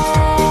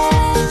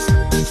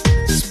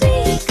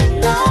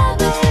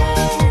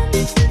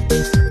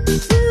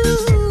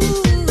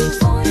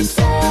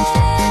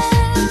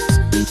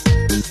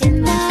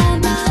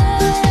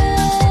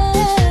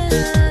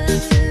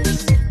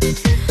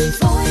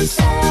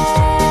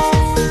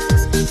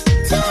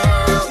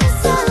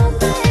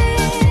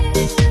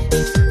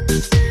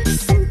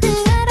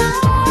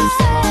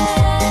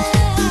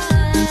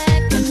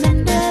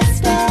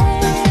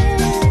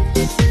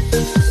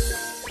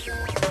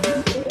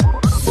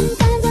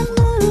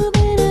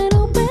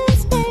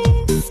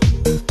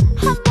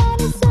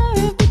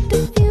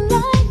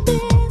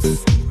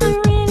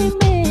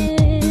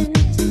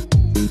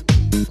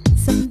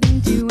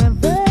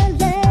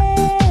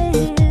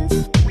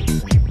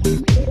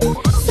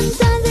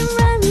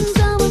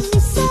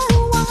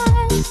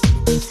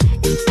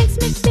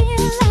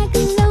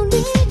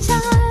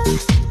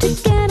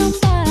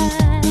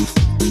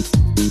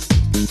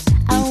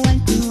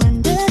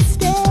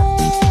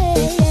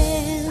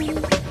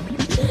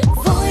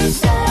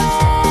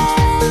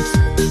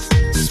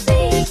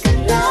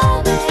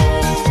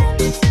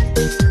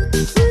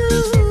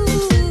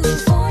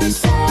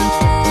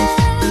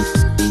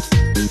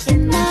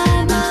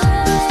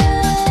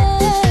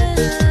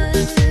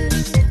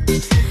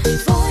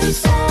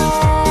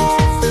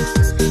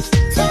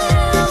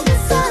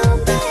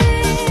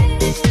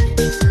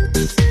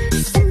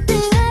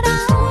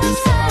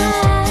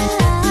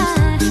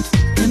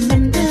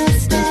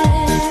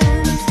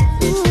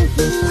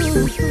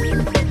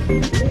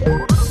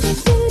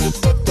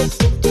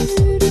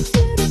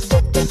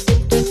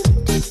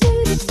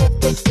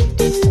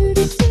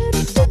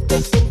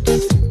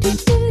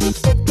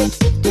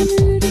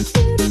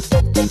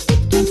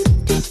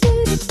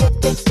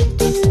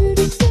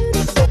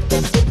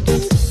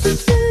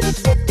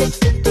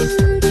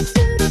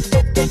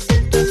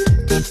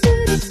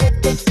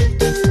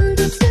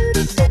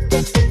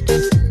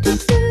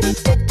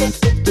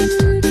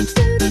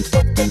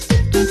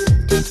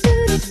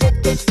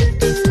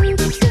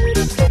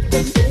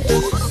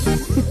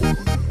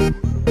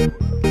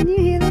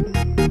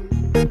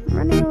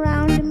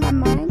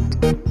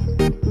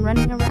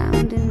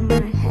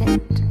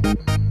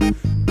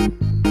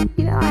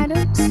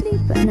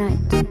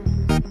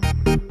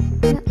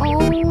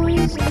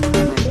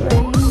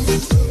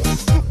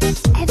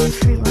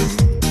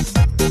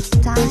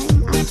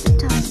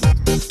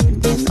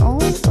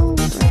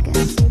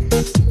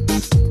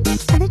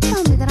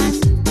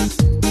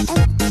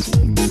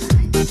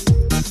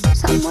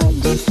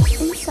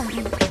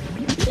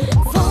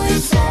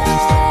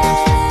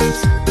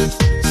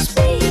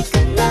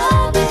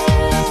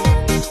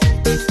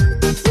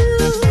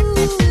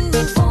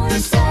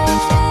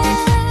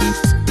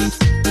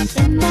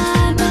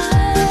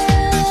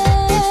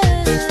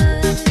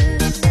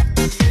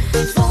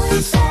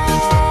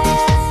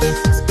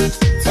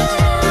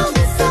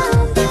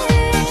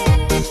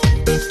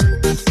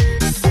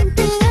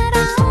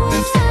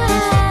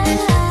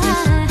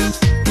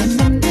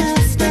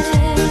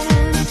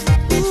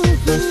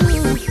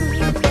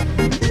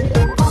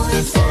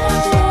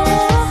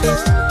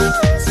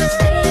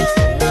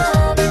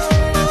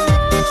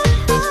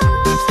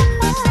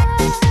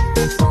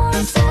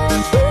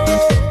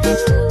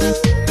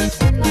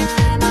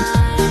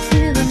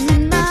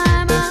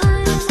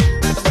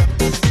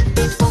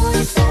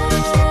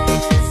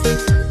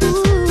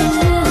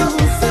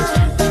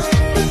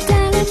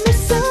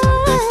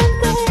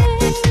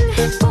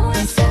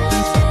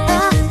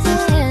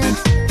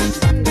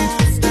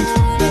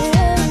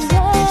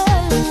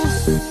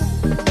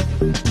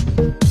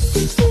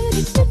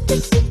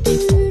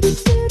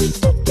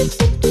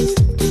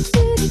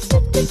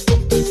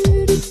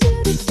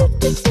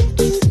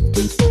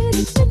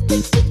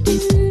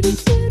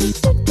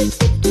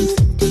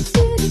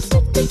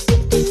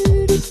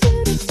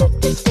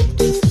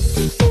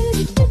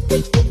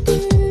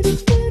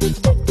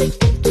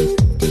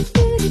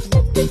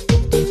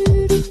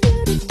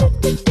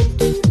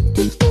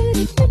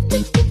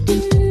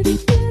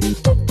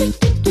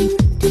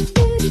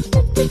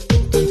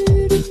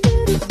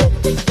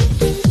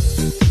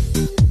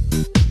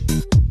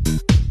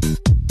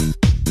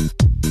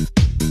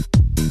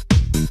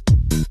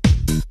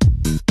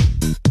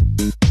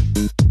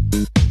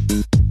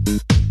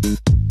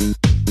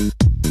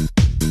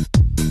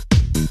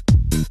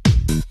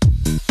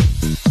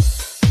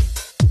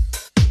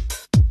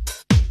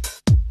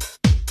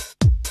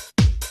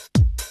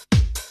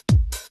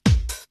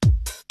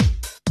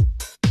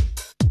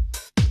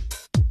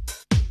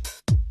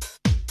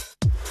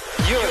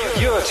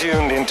You're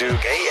tuned into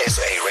Gay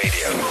SA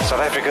Radio,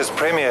 South Africa's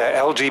premier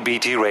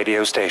LGBT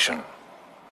radio station.